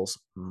roles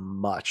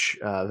much.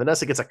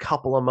 Vanessa gets a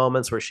couple of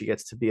moments where she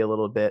gets to be a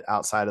little bit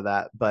outside of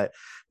that, but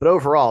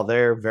overall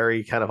they're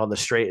very kind of on the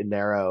straight and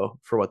narrow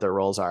for what their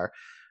roles are.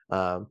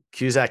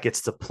 Cusack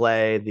gets to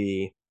play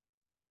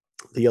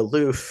the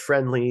aloof,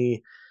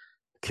 friendly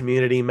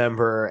community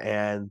member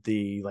and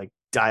the like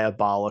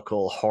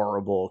diabolical,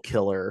 horrible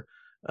killer.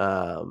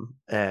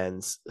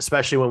 And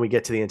especially when we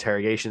get to the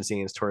interrogation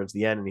scenes towards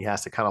the end and he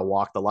has to kind of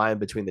walk the line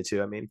between the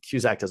two. I mean,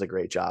 Cusack does a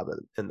great job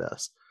in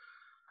this.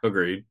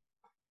 Agreed.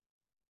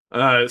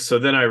 So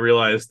then I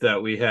realized that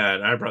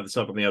I brought this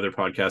up on the other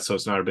podcast, so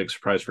it's not a big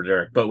surprise for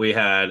Derek, but we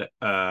had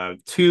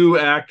two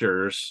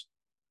actors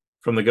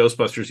from the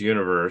Ghostbusters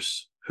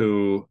universe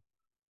who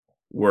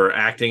were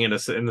acting in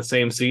the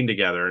same scene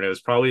together. And it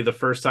was probably the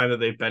first time that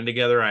they've been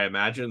together, I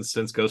imagine,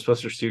 since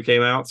Ghostbusters 2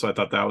 came out. So I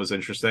thought that was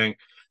interesting.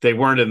 They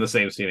weren't in the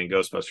same scene in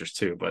Ghostbusters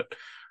 2, but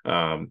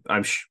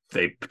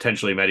they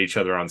potentially met each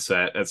other on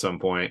set at some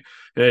point.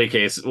 In any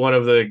case, one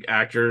of the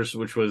actors,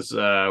 which was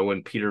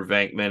when Peter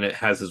Venkman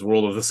has his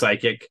World of the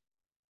Psychic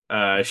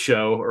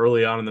show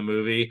early on in the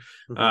movie,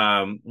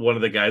 Mm-hmm. one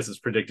of the guys that's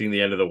predicting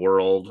the end of the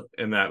world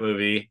in that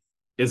movie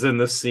is in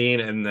this scene.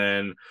 And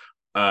then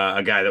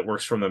a guy that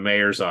works from the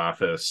mayor's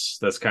office,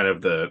 that's kind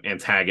of the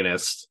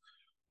antagonist,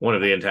 one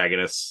of the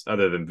antagonists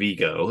other than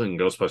Vigo in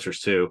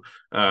Ghostbusters 2,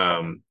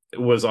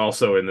 was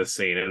also in this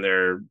scene. And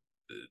they're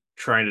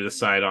trying to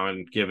decide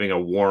on giving a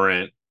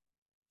warrant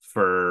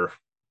for,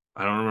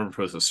 I don't remember if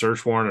it was a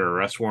search warrant or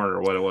arrest warrant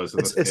or what it was in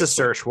It's this it's a case, but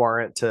search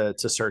warrant to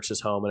search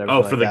his home and oh,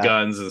 everything for like the that.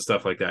 guns and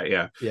stuff like that.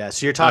 Yeah. Yeah,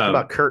 so you're talking Um,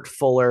 about Kurt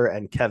Fuller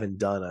and Kevin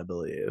Dunn, I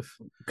believe,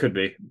 could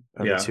be.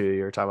 are the Yeah. two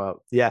you're talking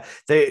about. Yeah,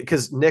 they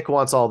because Nick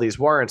wants all these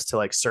warrants to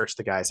like search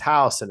the guy's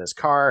house and his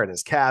car and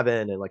his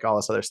cabin and like all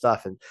this other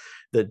stuff, and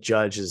the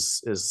judge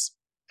is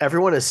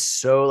everyone is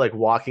so like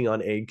walking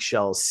on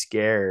eggshells,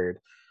 scared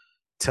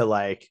to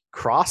like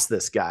cross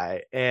this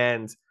guy,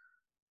 and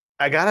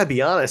I gotta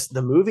be honest,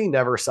 the movie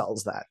never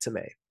sells that to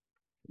me.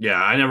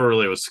 Yeah. I never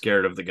really was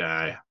scared of the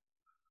guy.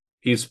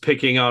 He's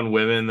picking on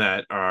women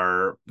that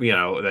are,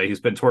 that he's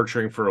been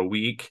torturing for a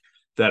week,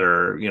 that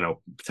are,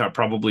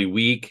 probably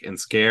weak and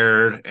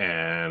scared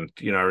and,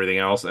 everything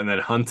else, and then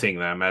hunting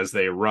them as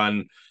they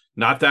run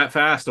not that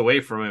fast away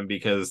from him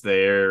because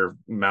they're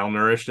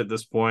malnourished at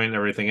this point and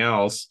everything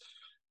else.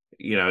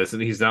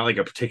 He's not like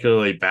a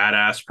particularly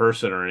badass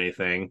person or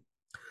anything.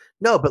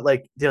 No, but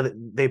like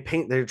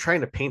they're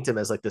trying to paint him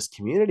as like this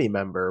community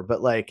member,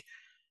 but like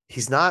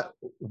he's not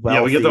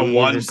Yeah, we get the wealthy.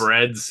 one There's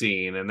bread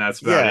scene, and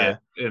that's about Yeah, it.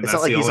 And it's not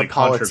that's like the he's a only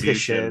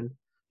contribution. politician.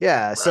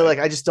 Yeah, so Right. like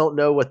I just don't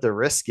know what the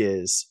risk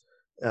is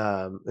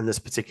in this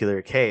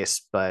particular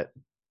case, but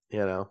you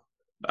know,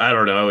 I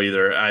don't know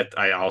either.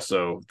 I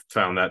also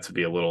found that to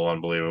be a little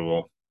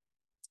unbelievable.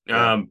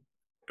 yeah. Um,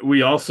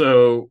 we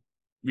also,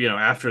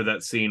 after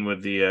that scene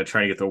with the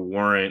trying to get the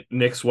warrant,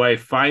 Nick's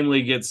wife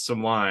finally gets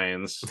some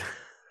lines.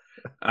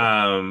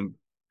 Um,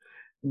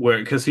 where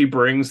because he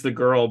brings the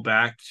girl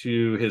back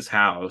to his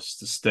house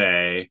to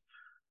stay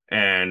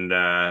and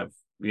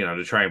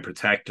to try and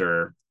protect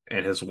her.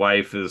 And his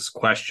wife is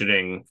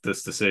questioning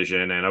this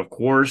decision, and of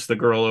course, the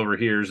girl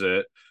overhears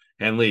it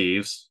and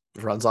leaves.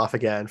 runs off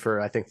again for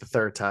I think the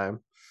third time.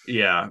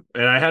 Yeah,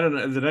 and I had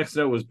the next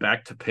note was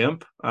back to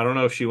pimp. I don't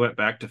know if she went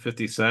back to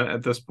 50 Cent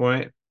at this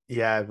point,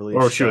 Yeah, I believe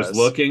or she she was does.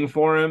 looking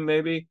for him,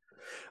 maybe.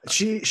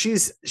 She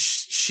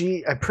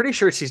I'm pretty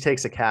sure she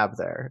takes a cab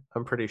there.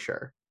 I'm pretty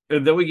sure.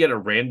 And then we get a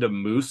random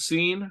moose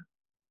scene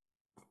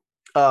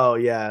Oh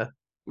yeah.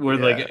 where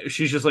Yeah. like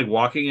she's just like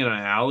walking in an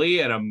alley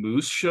and a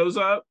moose shows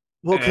up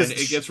Well, and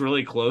it gets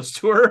really close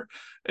to her.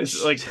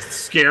 It's like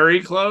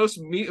scary close.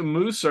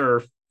 Moose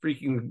are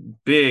freaking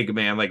big,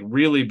 man, like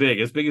really big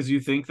as you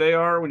think they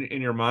are when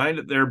in your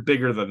mind. They're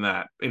bigger than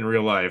that in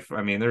real life.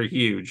 I mean, they're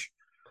huge.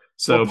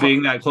 well So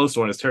being that close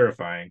to one is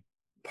terrifying.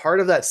 part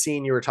of that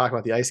scene you were talking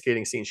about, the ice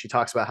skating scene, she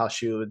talks about how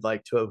she would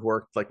like to have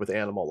worked like with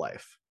animal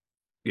life.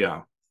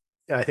 Yeah.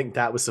 And I think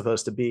that was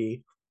supposed to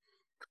be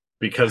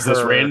Because this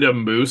her.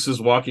 random moose is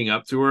walking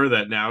up to her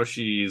that now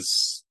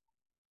she's,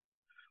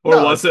 or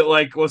No, was it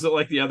like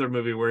the other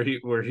movie where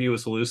he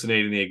was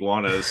hallucinating the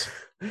iguanas?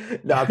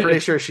 no, I'm pretty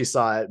sure she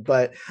saw it,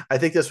 but I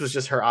think this was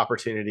just her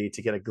opportunity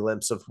to get a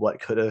glimpse of what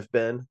could have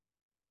been.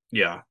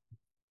 Yeah.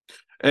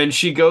 And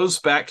she goes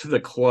back to the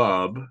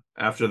club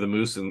after the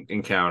moose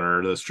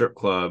encounter, the strip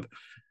club,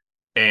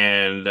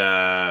 and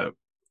the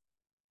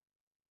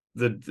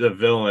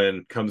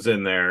villain comes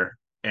in there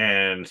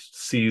and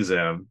sees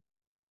him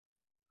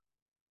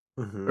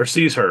Mm-hmm. or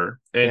sees her,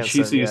 and she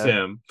Hanson, sees yeah.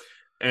 him,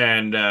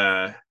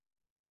 and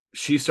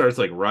she starts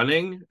like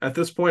running at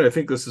this point. I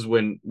think this is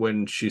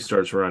when she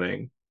starts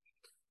running,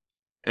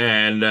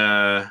 and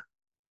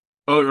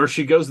or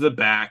she goes to the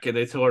back, and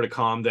they tell her to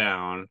calm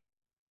down.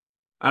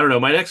 I don't know.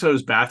 My next note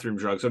is bathroom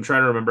drugs. I'm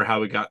trying to remember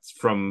how we got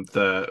from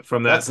that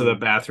That's to the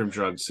bathroom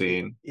drug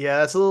scene. yeah,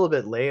 that's a little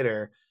bit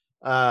later.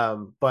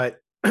 But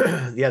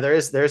yeah,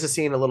 there's a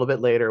scene a little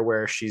bit later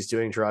where she's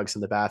doing drugs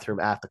in the bathroom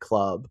at the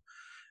club,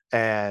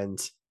 and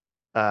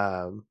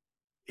um,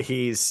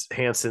 he's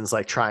Hanson's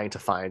like trying to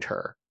find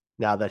her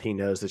now that he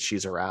knows that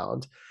she's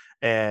around,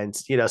 and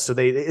so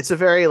it's a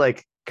very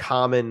like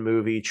common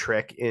movie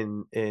trick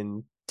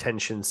in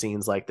tension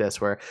scenes like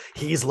this where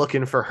he's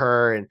looking for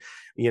her, and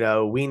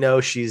we know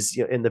she's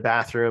in the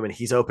bathroom, and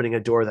he's opening a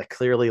door that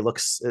clearly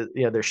looks,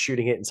 they're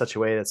shooting it in such a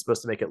way that's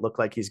supposed to make it look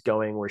like he's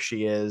going where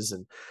she is,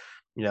 and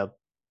you know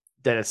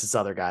then it's this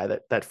other guy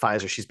that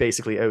finds her. She's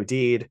basically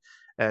OD'd,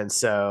 and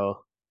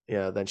so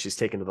then she's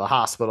taken to the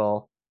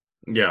hospital,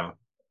 Yeah,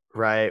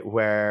 right,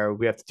 where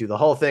we have to do the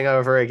whole thing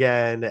over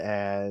again,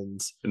 and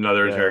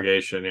another you know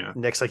interrogation. Yeah,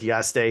 Nick's like, you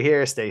gotta stay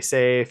here, stay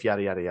safe,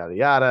 yada yada yada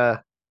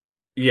yada.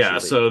 She yeah.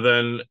 leaves. So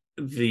then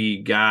the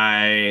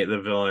guy, the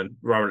villain,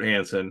 Robert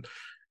Hansen,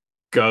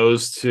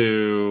 goes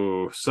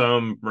to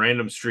some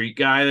random street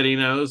guy that he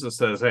knows and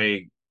says,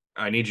 "Hey,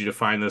 I need you to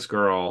find this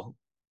girl."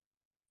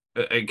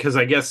 Because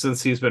I guess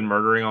since he's been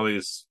murdering all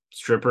these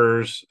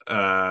strippers,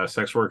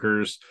 sex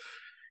workers,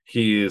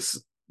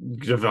 he's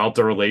developed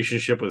a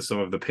relationship with some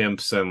of the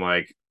pimps and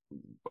like,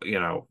 you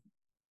know,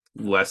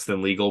 less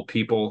than legal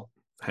people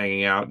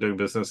hanging out doing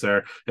business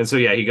there. And so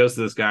yeah, he goes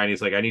to this guy and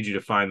he's like, I need you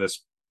to find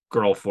this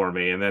girl for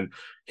me. And then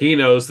he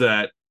knows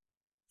that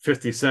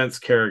 50 Cent's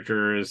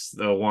character is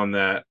the one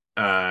that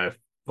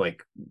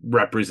like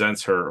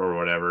represents her or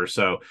whatever.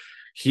 So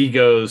he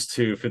goes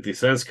to 50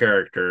 Cent's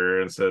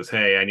character and says,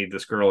 "Hey, I need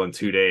this girl in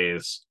 2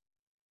 days,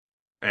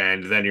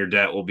 and then your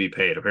debt will be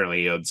paid."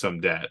 Apparently he owed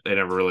some debt. They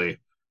never really.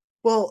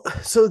 Well,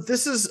 so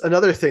this is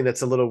another thing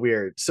that's a little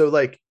weird. So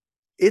like,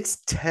 it's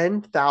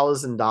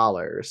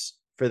 $10,000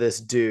 for this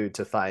dude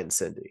to find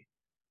Cindy.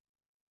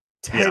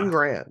 Ten Yeah,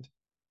 grand,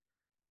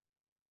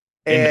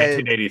 in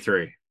and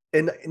 1983.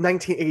 in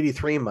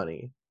 1983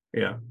 money,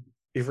 Yeah.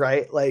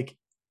 right? Like,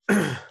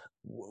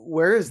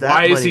 where is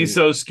Why that is he money?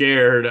 so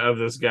scared of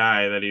this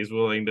guy that he's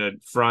willing to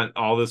front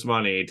all this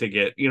money to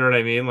get, you know what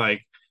I mean?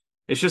 Like,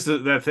 it's just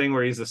that thing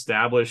where he's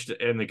established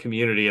in the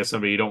community as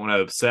somebody you don't want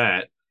to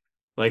upset,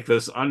 like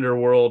this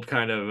underworld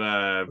kind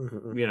of,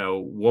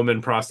 Mhm.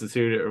 woman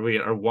prostitute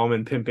or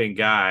woman pimping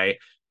guy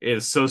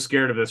is so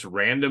scared of this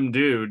random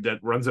dude that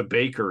runs a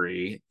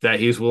bakery that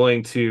he's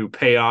willing to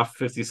pay off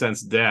 50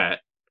 cents debt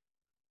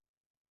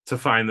to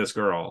find this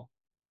girl.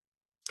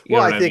 You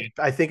Well, know I what I mean? think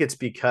I think it's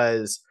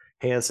because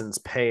Hanson's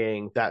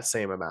paying that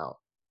same amount.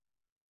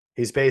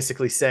 He's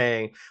basically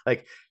saying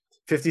like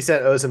 50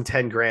 Cent owes him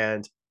 10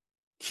 grand.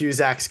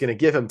 Cusack's going to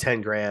give him 10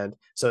 grand.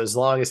 So as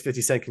long as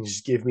 50 Cent can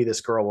just give me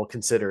this girl, we'll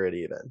consider it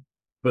even.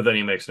 But then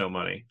he makes no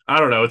money. I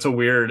don't know. It's a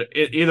weird.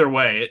 Either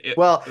way,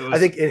 Well, it I was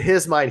think in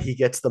his mind, he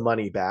gets the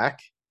money back.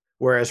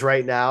 Whereas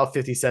right now,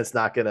 50 Cent's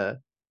not going to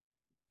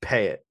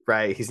pay it,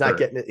 right? He's not sure.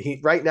 getting it.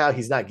 Right now,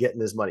 he's not getting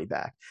his money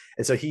back.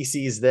 And so he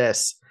sees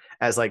this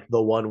as like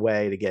the one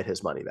way to get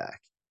his money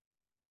back.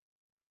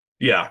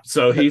 Yeah.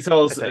 So I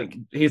think.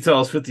 he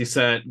tells 50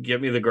 Cent,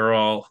 "Get me the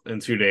girl in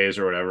 2 days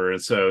or whatever."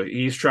 And so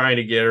he's trying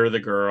to get her the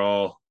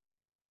girl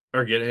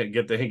or get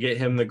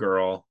him the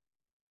girl.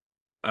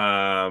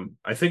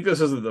 I think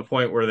this is at the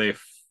point where they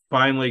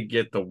finally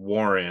get the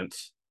warrant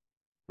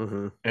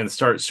Mm-hmm. and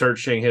start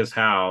searching his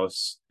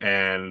house,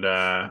 and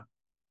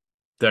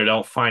they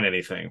don't find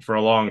anything for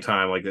a long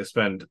time. Like they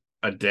spend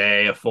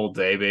a full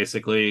day,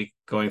 basically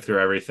going through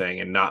everything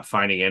and not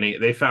finding any.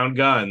 They found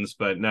guns,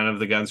 but none of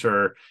the guns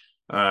are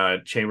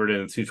chambered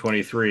in the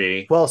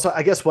 223. Well, so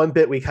I guess one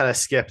bit we kind of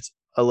skipped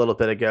a little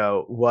bit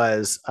ago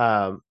was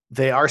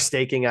they are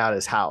staking out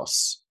his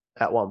house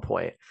at one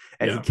point,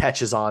 and he Yeah,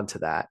 catches on to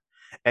that.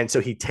 And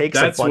so he takes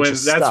a bunch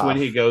of that's when stuff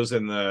he goes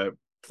in the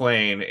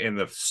plane in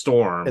the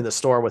storm. in the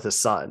storm with his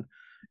son.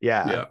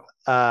 Yeah.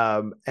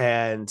 Yeah,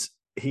 And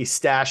he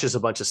stashes a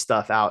bunch of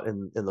stuff out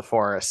in the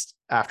forest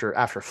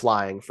after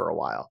flying for a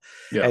while.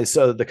 yeah, And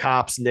so the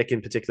cops, Nick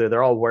in particular,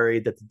 they're all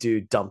worried that the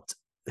dude dumped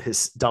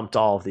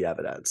all of the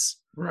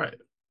evidence. right,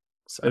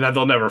 So and that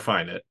they'll never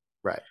find it.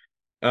 right.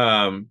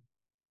 Um,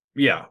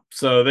 yeah,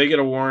 so they get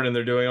a warrant and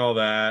they're doing all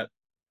that.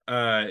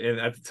 And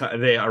at the time,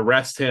 they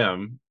arrest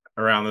him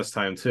around this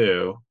time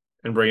too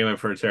and bring him in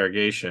for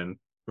interrogation.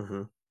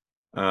 Mm-hmm.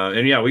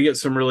 And yeah, we get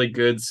some really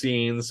good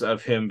scenes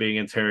of him being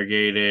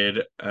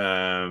interrogated,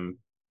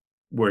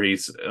 where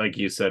he's, like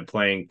you said,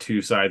 playing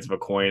two sides of a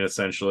coin,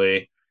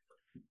 essentially.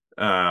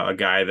 A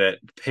guy that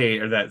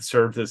paid or that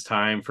served his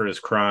time for his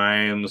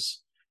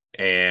crimes,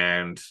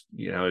 and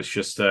it's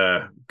just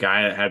a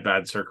guy that had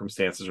bad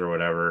circumstances or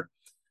whatever,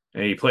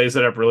 and he plays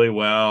it up really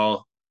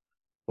well.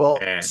 Well,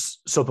 And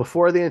so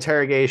before the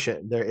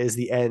interrogation, there is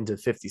the end of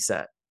 50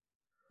 Cent.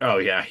 oh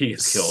yeah, he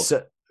gets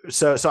killed.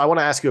 So I want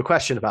to ask you a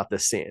question about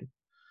this scene.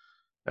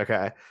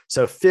 Okay.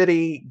 So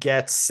 50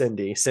 gets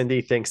Cindy.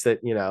 Cindy thinks that,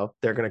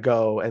 they're going to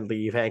go and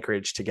leave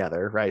Anchorage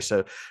together. Right.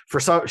 So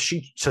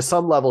to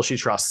some level, she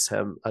trusts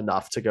him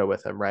enough to go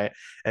with him. Right.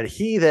 And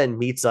he then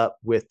meets up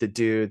with the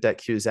dude that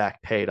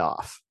Cusack paid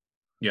off.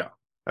 Yeah.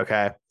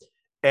 Okay.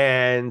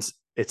 And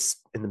it's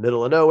in the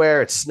middle of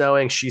nowhere. It's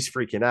snowing. She's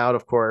freaking out,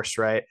 of course.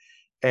 Right.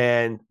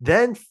 And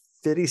then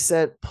 50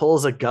 Cent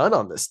pulls a gun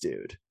on this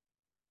dude.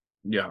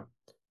 Yeah.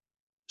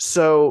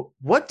 So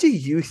what do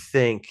you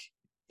think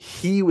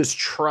he was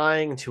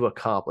trying to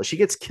accomplish? He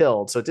gets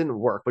killed, so it didn't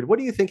work. But what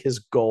do you think his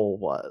goal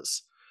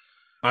was?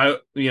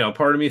 Part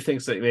of me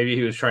thinks that maybe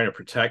he was trying to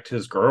protect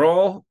his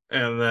girl,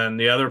 and then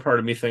the other part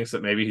of me thinks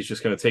that maybe he's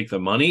just going to take the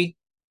money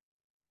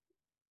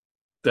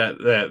that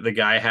the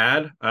guy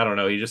had. I don't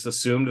know. He just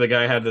assumed the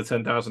guy had the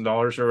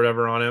 $10,000 or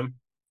whatever on him.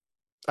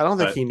 I don't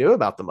think he knew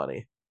about the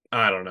money.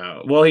 I don't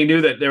know. Well, he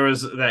knew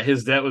that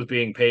his debt was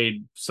being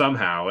paid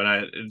somehow,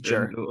 and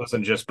it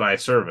wasn't just by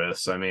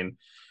service. I mean,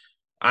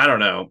 I don't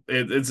know.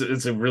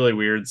 It's a really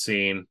weird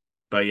scene,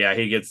 but yeah,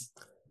 he gets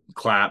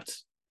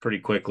clapped pretty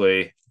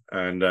quickly,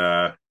 and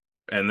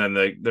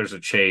then there's a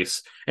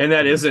chase, and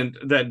that isn't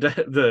that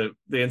the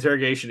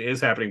interrogation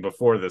is happening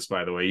before this.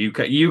 By the way, you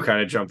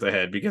kind of jumped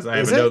ahead because I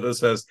have a note that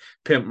says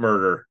pimp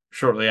murder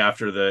shortly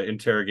after the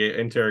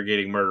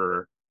interrogating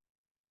murderer.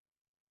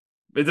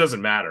 It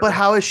doesn't matter. But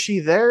how is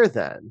she there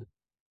then?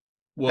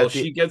 Well,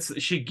 she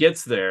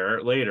gets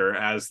there later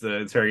as the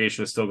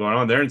interrogation is still going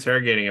on. They're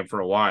interrogating him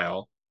for a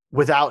while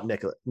without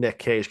Nick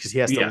Cage because he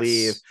has to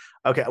leave.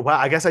 Okay, well,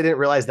 I guess I didn't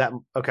realize that.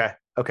 Okay,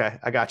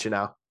 I got you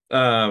now.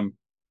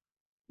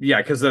 Yeah,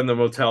 because then the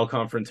motel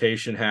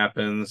confrontation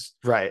happens,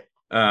 right?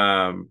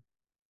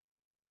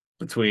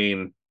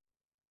 Between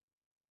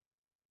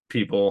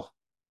people.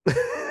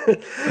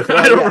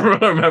 I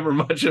don't remember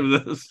much of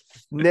this.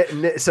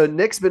 So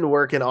Nick's been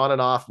working on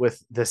and off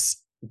with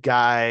this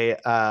guy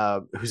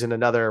who's in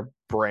another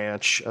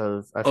branch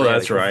of.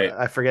 That's right.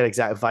 I forget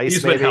exactly. Vice.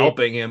 He's been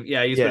helping him.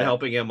 Yeah, he's been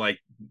helping him like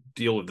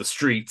deal with the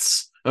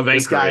streets of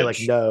Anchorage. This guy like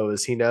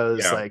knows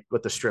like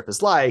what the strip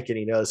is like, and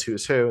he knows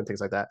who's who and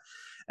things like that.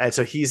 And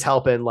so he's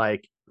helping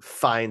like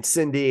find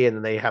Cindy, and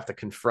then they have to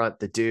confront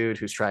the dude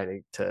who's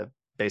trying to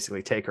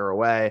basically take her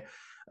away.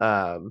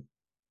 But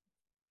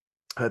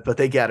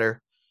they get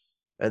her.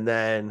 And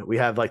then we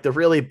have like the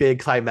really big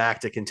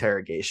climactic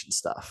interrogation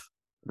stuff.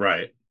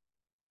 Right.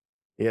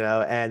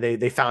 And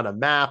they found a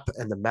map,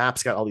 and the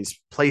map's got all these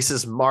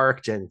places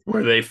marked, and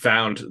where they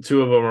found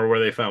two of them, or where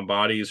they found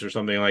bodies or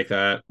something like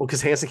that. Well,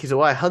 because Hansen keeps saying,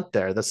 I hunt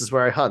there. This is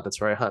where I hunt. That's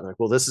where I hunt. Like,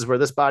 well, this is where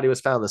this body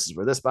was found. This is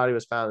where this body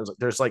was found.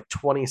 There's like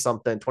 20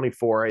 something,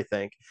 24, I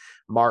think,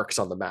 marks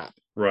on the map.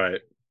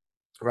 Right.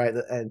 Right.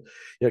 And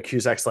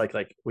Cusack's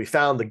like we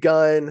found the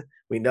gun.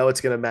 We know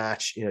it's gonna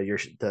match,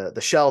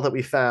 the shell that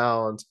we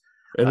found.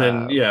 And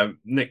then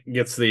Nick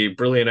gets the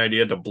brilliant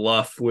idea to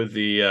bluff with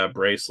the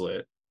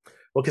bracelet.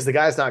 Well, because the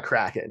guy's not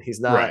cracking. He's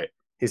not right.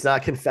 He's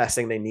not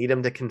confessing. They need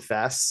him to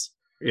confess.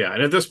 Yeah,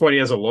 and at this point he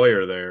has a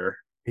lawyer there.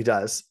 He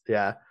does,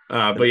 yeah.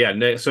 But yeah,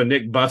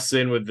 Nick busts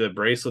in with the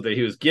bracelet that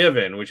he was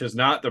given, which is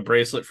not the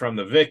bracelet from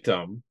the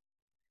victim,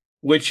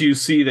 which you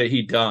see that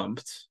he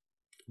dumped.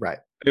 Right.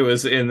 It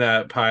was in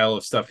that pile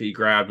of stuff he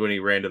grabbed when he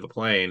ran to the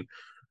plane.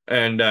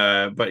 And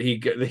but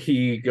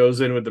he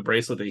goes in with the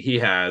bracelet that he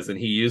has, and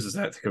he uses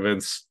that to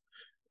convince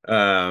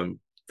the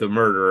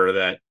murderer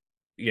that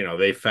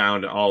they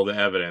found all the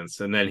evidence.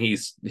 And then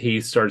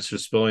he starts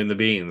just spilling the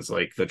beans,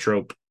 like the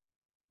trope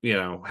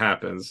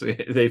happens.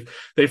 They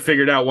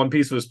figured out one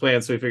piece of his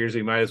plan, so he figures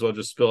he might as well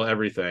just spill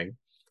everything.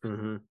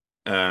 Mm-hmm.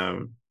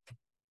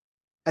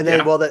 And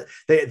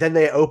then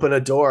they open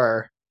a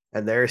door,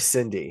 and there's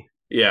Cindy.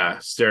 Yeah,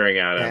 staring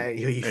at him,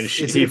 And and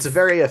he it's a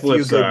very a few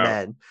flips good out.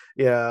 men.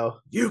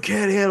 You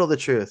can't handle the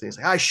truth. And he's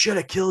like, I should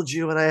have killed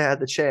you when I had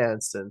the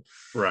chance, and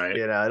Right.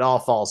 it all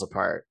falls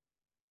apart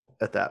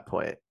at that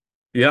point.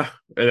 Yeah,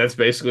 and that's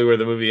basically where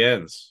the movie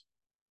ends.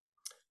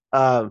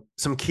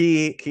 Some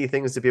key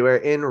things to be aware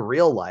in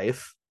real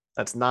life.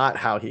 That's not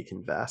how he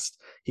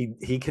confessed.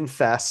 He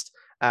confessed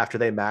after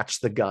they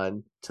matched the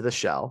gun to the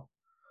shell.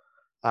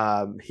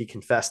 He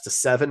confessed to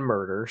 7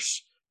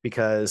 murders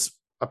because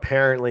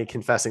apparently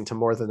confessing to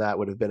more than that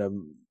would have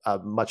been a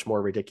much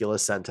more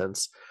ridiculous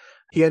sentence.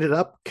 He ended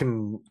up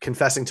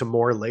confessing to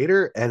more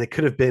later, and it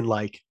could have been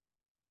like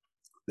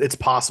it's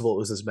possible it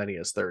was as many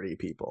as 30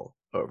 people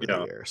over the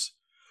Yeah. years.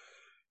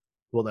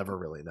 We'll never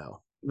really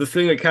know. The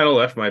thing that kind of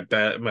left my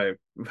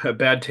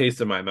bad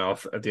taste in my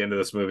mouth at the end of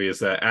this movie is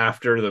that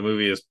after the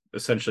movie is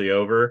essentially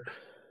over,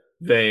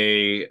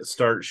 they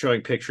start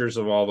showing pictures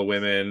of all the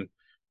women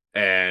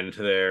and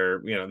their,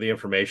 the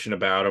information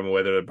about them,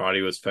 whether the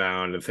body was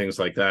found and things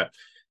like that.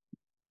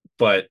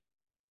 But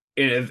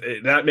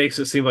that makes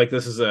it seem like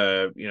this is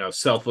a,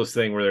 selfless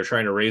thing where they're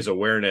trying to raise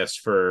awareness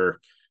for,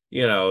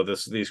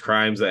 these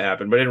crimes that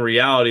happen. But in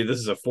reality, this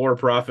is a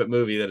for-profit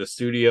movie that a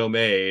studio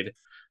made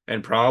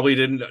and probably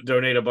didn't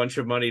donate a bunch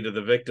of money to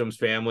the victims'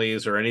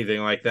 families or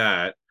anything like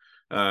that.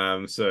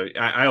 So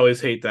I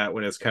always hate that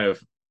when it's kind of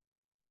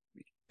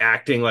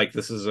acting like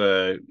this is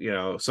a,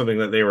 something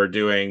that they were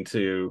doing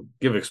to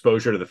give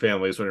exposure to the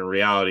families, when in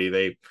reality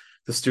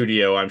the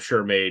studio, I'm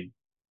sure, made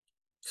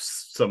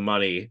some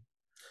money on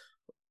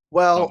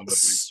Well, the movie.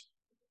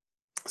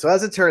 so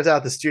as it turns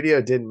out, the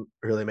studio didn't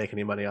really make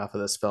any money off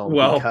of this film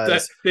Well, that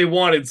because they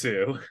wanted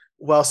to.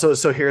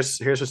 so here's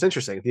what's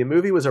interesting. The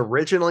movie was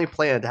originally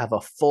planned to have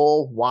a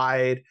full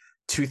wide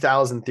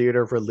 2000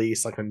 theater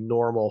release like a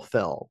normal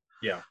film.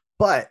 Yeah.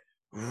 But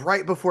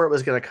right before it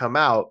was going to come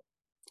out,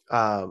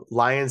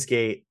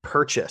 Lionsgate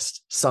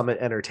purchased Summit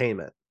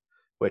Entertainment,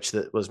 which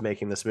was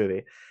making this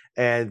movie.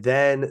 And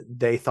then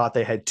they thought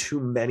they had too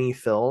many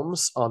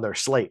films on their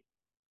slate.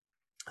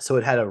 So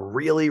it had a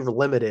really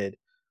limited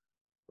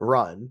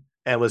run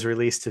and was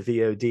released to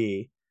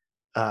VOD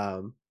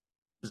um,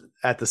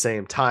 at the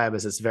same time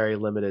as its very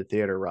limited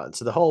theater run.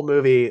 So the whole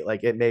movie,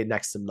 like it made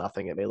next to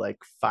nothing. It made like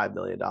 $5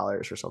 million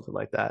or something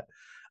like that,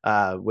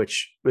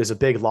 which was a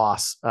big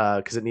loss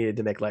because it needed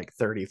to make like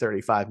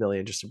 35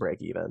 million just to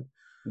break even.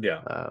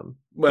 Yeah.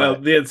 Well,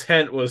 But the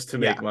intent was to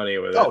yeah, make money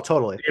with oh, it,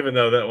 totally, even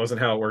though that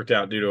wasn't how it worked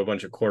out due to a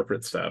bunch of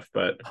corporate stuff.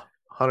 But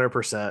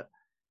 100%.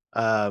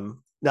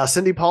 Now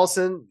Cindy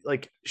Paulson,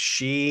 like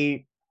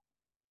she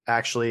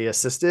actually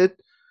assisted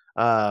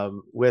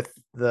with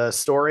the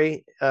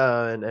story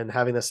and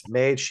having this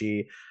made.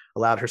 She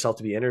allowed herself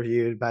to be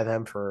interviewed by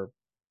them for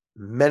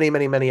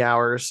many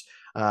hours,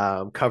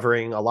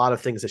 covering a lot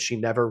of things that she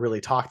never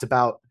really talked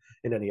about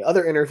in any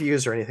other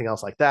interviews or anything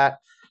else like that.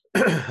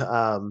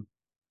 um,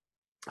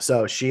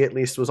 so she at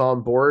least was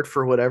on board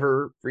for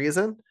whatever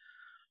reason.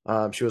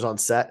 She was on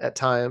set at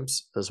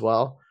times as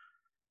well.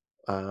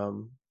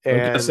 I'm And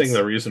guessing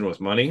the reason was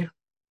money.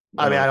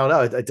 I mean, I Uh, don't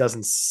know. It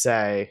doesn't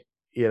say,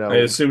 I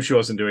assume she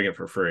wasn't doing it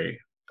for free.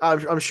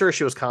 I'm sure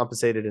she was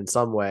compensated in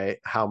some way.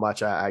 How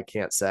much I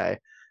can't say.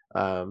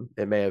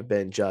 It may have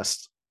been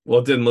just Well,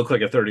 it didn't look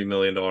like a $30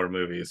 million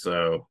movie,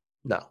 so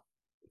no,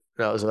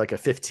 no. It was like a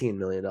 $15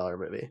 million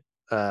movie.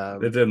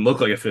 it didn't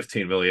look like a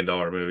 $15 million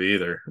movie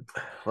either.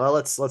 Well,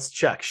 let's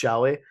check,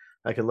 shall we?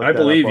 I can look I that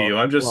up believe you.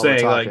 I'm just while we're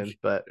saying, like, talking.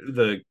 But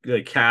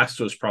the cast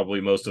was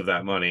probably most of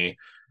that money,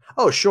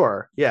 oh,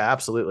 sure, yeah,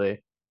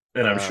 absolutely.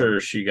 and I'm Um, sure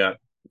she got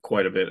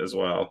quite a bit as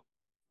well.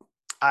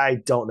 I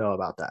don't know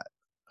about that.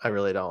 I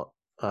really don't.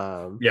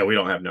 Um, Yeah, we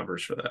don't have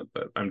numbers for that,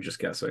 but I'm just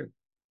guessing.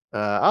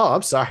 oh,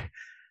 I'm sorry.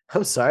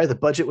 I'm sorry. The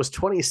budget was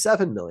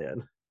 27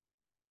 million.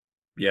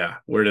 Yeah,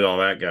 where did all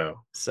that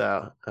go?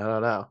 So I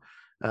don't know.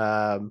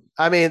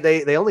 I mean,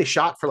 they only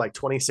shot for like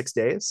 26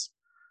 days.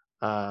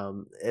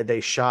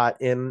 They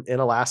shot in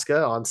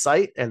Alaska on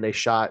site, and they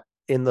shot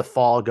in the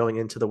fall going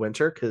into the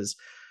winter because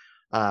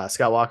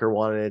Scott Walker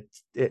wanted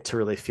it to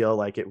really feel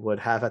like it would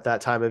have at that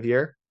time of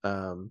year.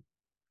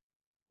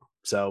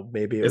 So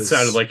maybe it It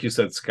sounded was like you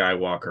said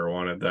Skywalker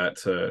wanted that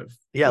to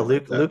yeah, feel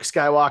like that. Luke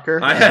Skywalker.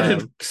 I had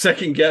to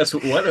second guess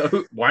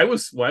why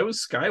was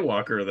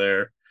Skywalker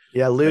there?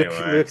 Yeah,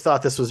 Anyway, Luke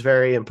thought this was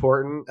very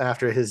important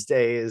after his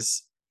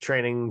days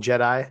training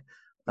Jedi.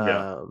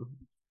 yeah, Um,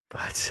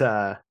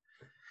 but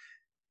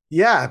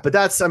yeah, but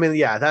that's I mean,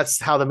 yeah,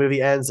 that's how the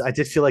movie ends. I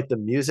did feel like the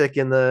music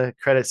in the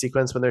credit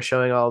sequence when they're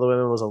showing all the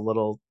women was a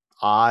little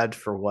odd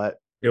for what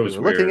it we was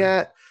were looking weird.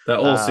 at. That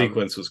whole Um,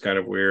 sequence was kind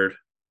of weird.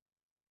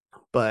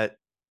 but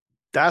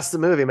that's the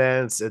movie,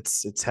 man.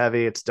 It's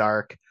heavy, it's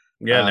dark.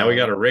 Yeah, now we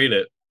got Um, to rate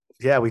it.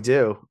 yeah, we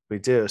do.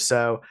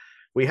 So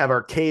we have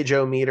our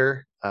Keijo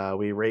meter.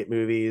 We rate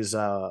movies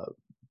 0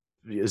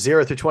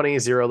 through 20,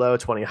 0 low,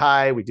 20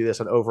 high. We do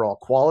this on overall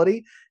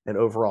quality and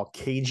overall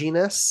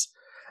caginess.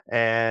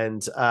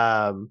 And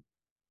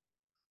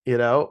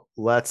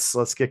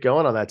let's get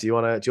going on that. Do you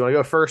want to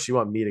go first? You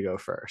want me to go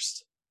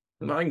first?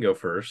 I can go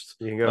first.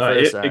 You can go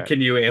first. All right.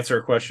 Can you answer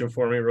a question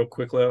for me real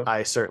quick, though?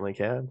 I certainly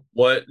can.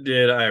 What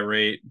did I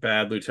rate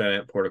Bad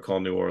Lieutenant Port of Call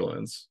New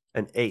Orleans?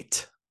 An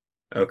 8.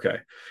 Okay.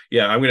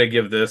 Yeah, I'm going to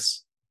give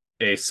this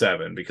a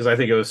 7 because I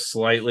think it was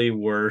slightly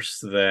worse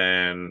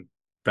than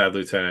Bad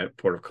Lieutenant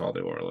Port of Call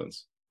New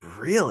Orleans.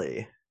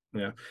 Really?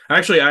 Yeah.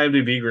 Actually,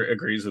 IMDb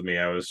agrees with me.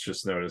 I was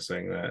just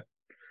noticing that.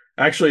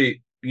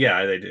 Actually,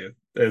 yeah, they do.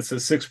 It's a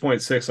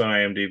 6.6 on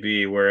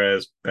IMDb,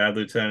 whereas Bad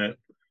Lieutenant,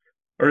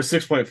 or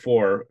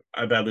 6.4,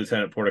 Bad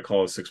Lieutenant Port of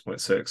Call is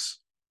 6.6.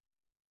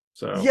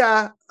 So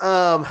yeah,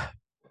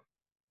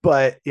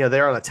 but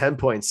they're on a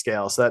 10-point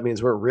scale, so that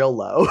means we're real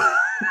low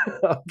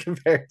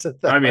compared to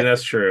that. I mean,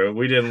 that's true.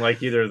 We didn't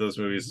like either of those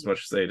movies as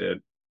much as they did.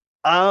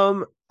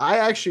 I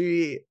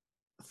actually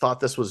thought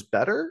this was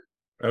better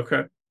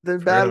Okay. than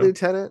Bad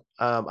Lieutenant.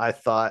 I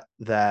thought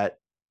that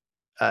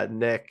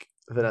Nick,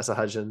 Vanessa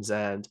Hudgens,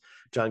 and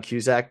John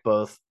Cusack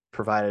both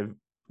provided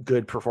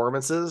good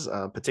performances,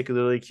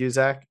 particularly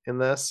Cusack in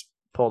this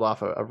pulled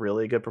off a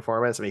really good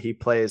performance. I mean, he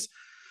plays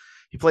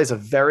a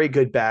very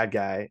good bad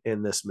guy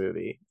in this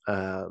movie.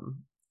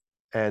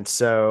 And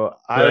so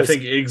I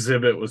think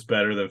Exhibit was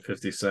better than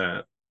 50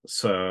 Cent.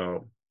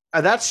 So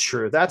that's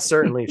true. That's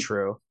certainly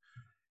true.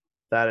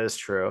 That is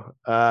true.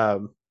 I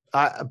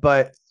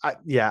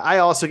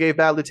also gave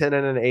Bad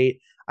Lieutenant an 8.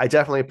 I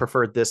definitely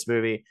preferred this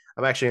movie.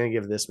 I'm actually going to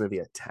give this movie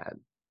a 10.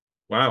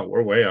 Wow,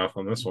 we're way off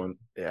on this one.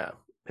 Yeah.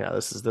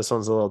 This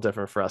one's a little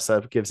different for us.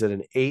 That gives it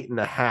an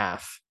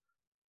 8.5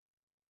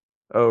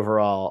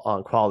 overall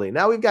on quality.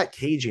 Now we've got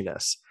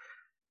caginess.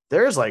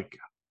 There's like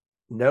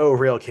no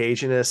real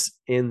caginess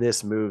in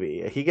this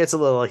movie. He gets a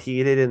little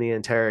heated in the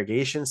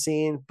interrogation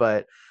scene,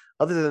 but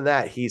other than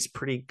that, he's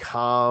pretty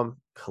calm,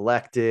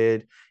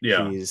 collected.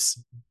 Yeah.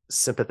 He's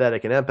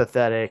sympathetic and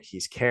empathetic.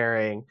 He's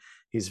caring.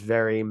 He's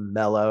very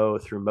mellow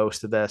through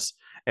most of this.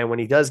 And when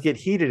he does get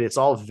heated, it's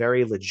all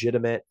very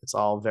legitimate. It's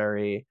all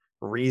very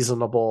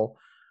reasonable.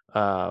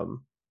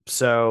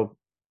 So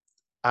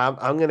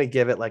I'm going to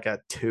give it like a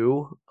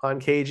 2 on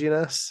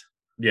caginess.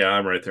 Yeah,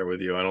 I'm right there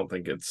with you. I don't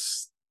think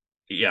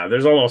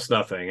there's almost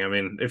nothing. I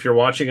mean, if you're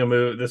watching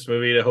this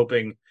movie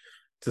hoping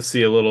to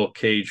see a little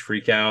Cage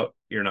freak out,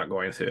 you're not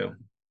going to.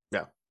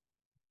 Yeah,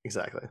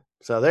 exactly.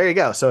 So there you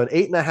go. So an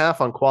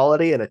 8.5 on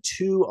quality and a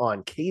 2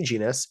 on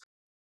caginess.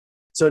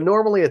 So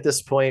normally at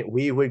this point,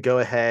 we would go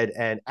ahead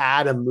and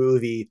add a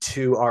movie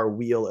to our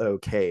Wheel O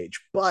Cage.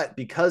 But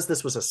because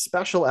this was a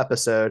special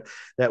episode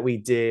that we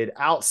did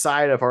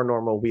outside of our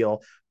normal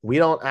wheel, we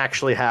don't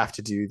actually have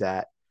to do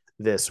that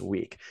this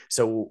week.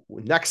 So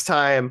next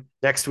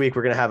week,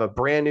 we're going to have a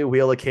brand new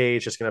Wheel of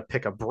Cage. Just going to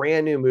pick a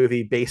brand new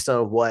movie based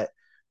on what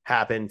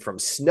happened from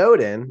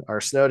Snowden,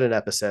 our Snowden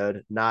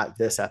episode, not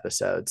this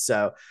episode.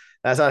 So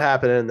that's not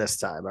happening this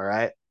time. All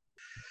right.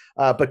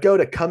 But go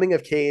to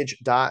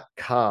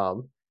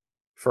comingofcage.com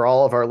for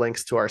all of our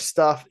links to our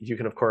stuff. You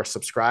can, of course,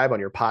 subscribe on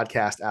your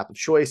podcast app of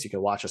choice. You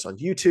can watch us on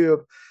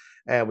YouTube.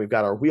 And we've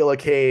got our Wheel of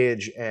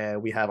Cage,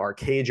 and we have our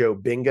Cage-O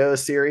Bingo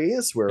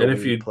series where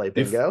we play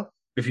bingo.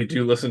 If you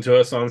do listen to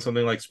us on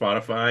something like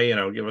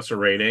Spotify, give us a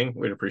rating.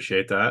 We'd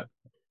appreciate that.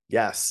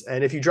 Yes.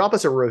 And if you drop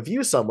us a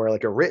review somewhere,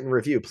 like a written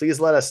review, please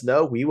let us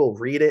know. We will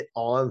read it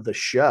on the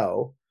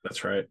show.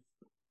 That's right.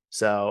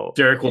 So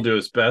Derek will do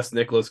his best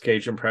Nicolas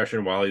Cage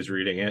impression while he's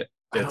reading it.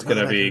 It's going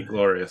to be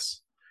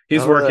glorious.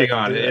 He's working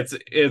on it.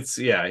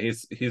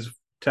 He's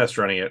test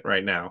running it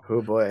right now.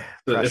 Oh boy.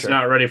 Pressure. It's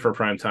not ready for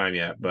prime time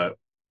yet, but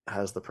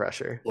how's the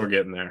pressure? We're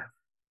getting there.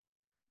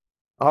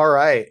 All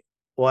right.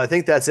 Well, I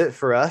think that's it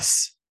for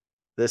us.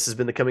 This has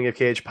been the Coming of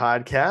Cage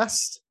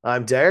podcast.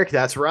 I'm Derek.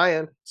 That's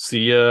Ryan.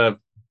 See ya.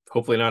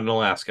 Hopefully not in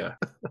Alaska.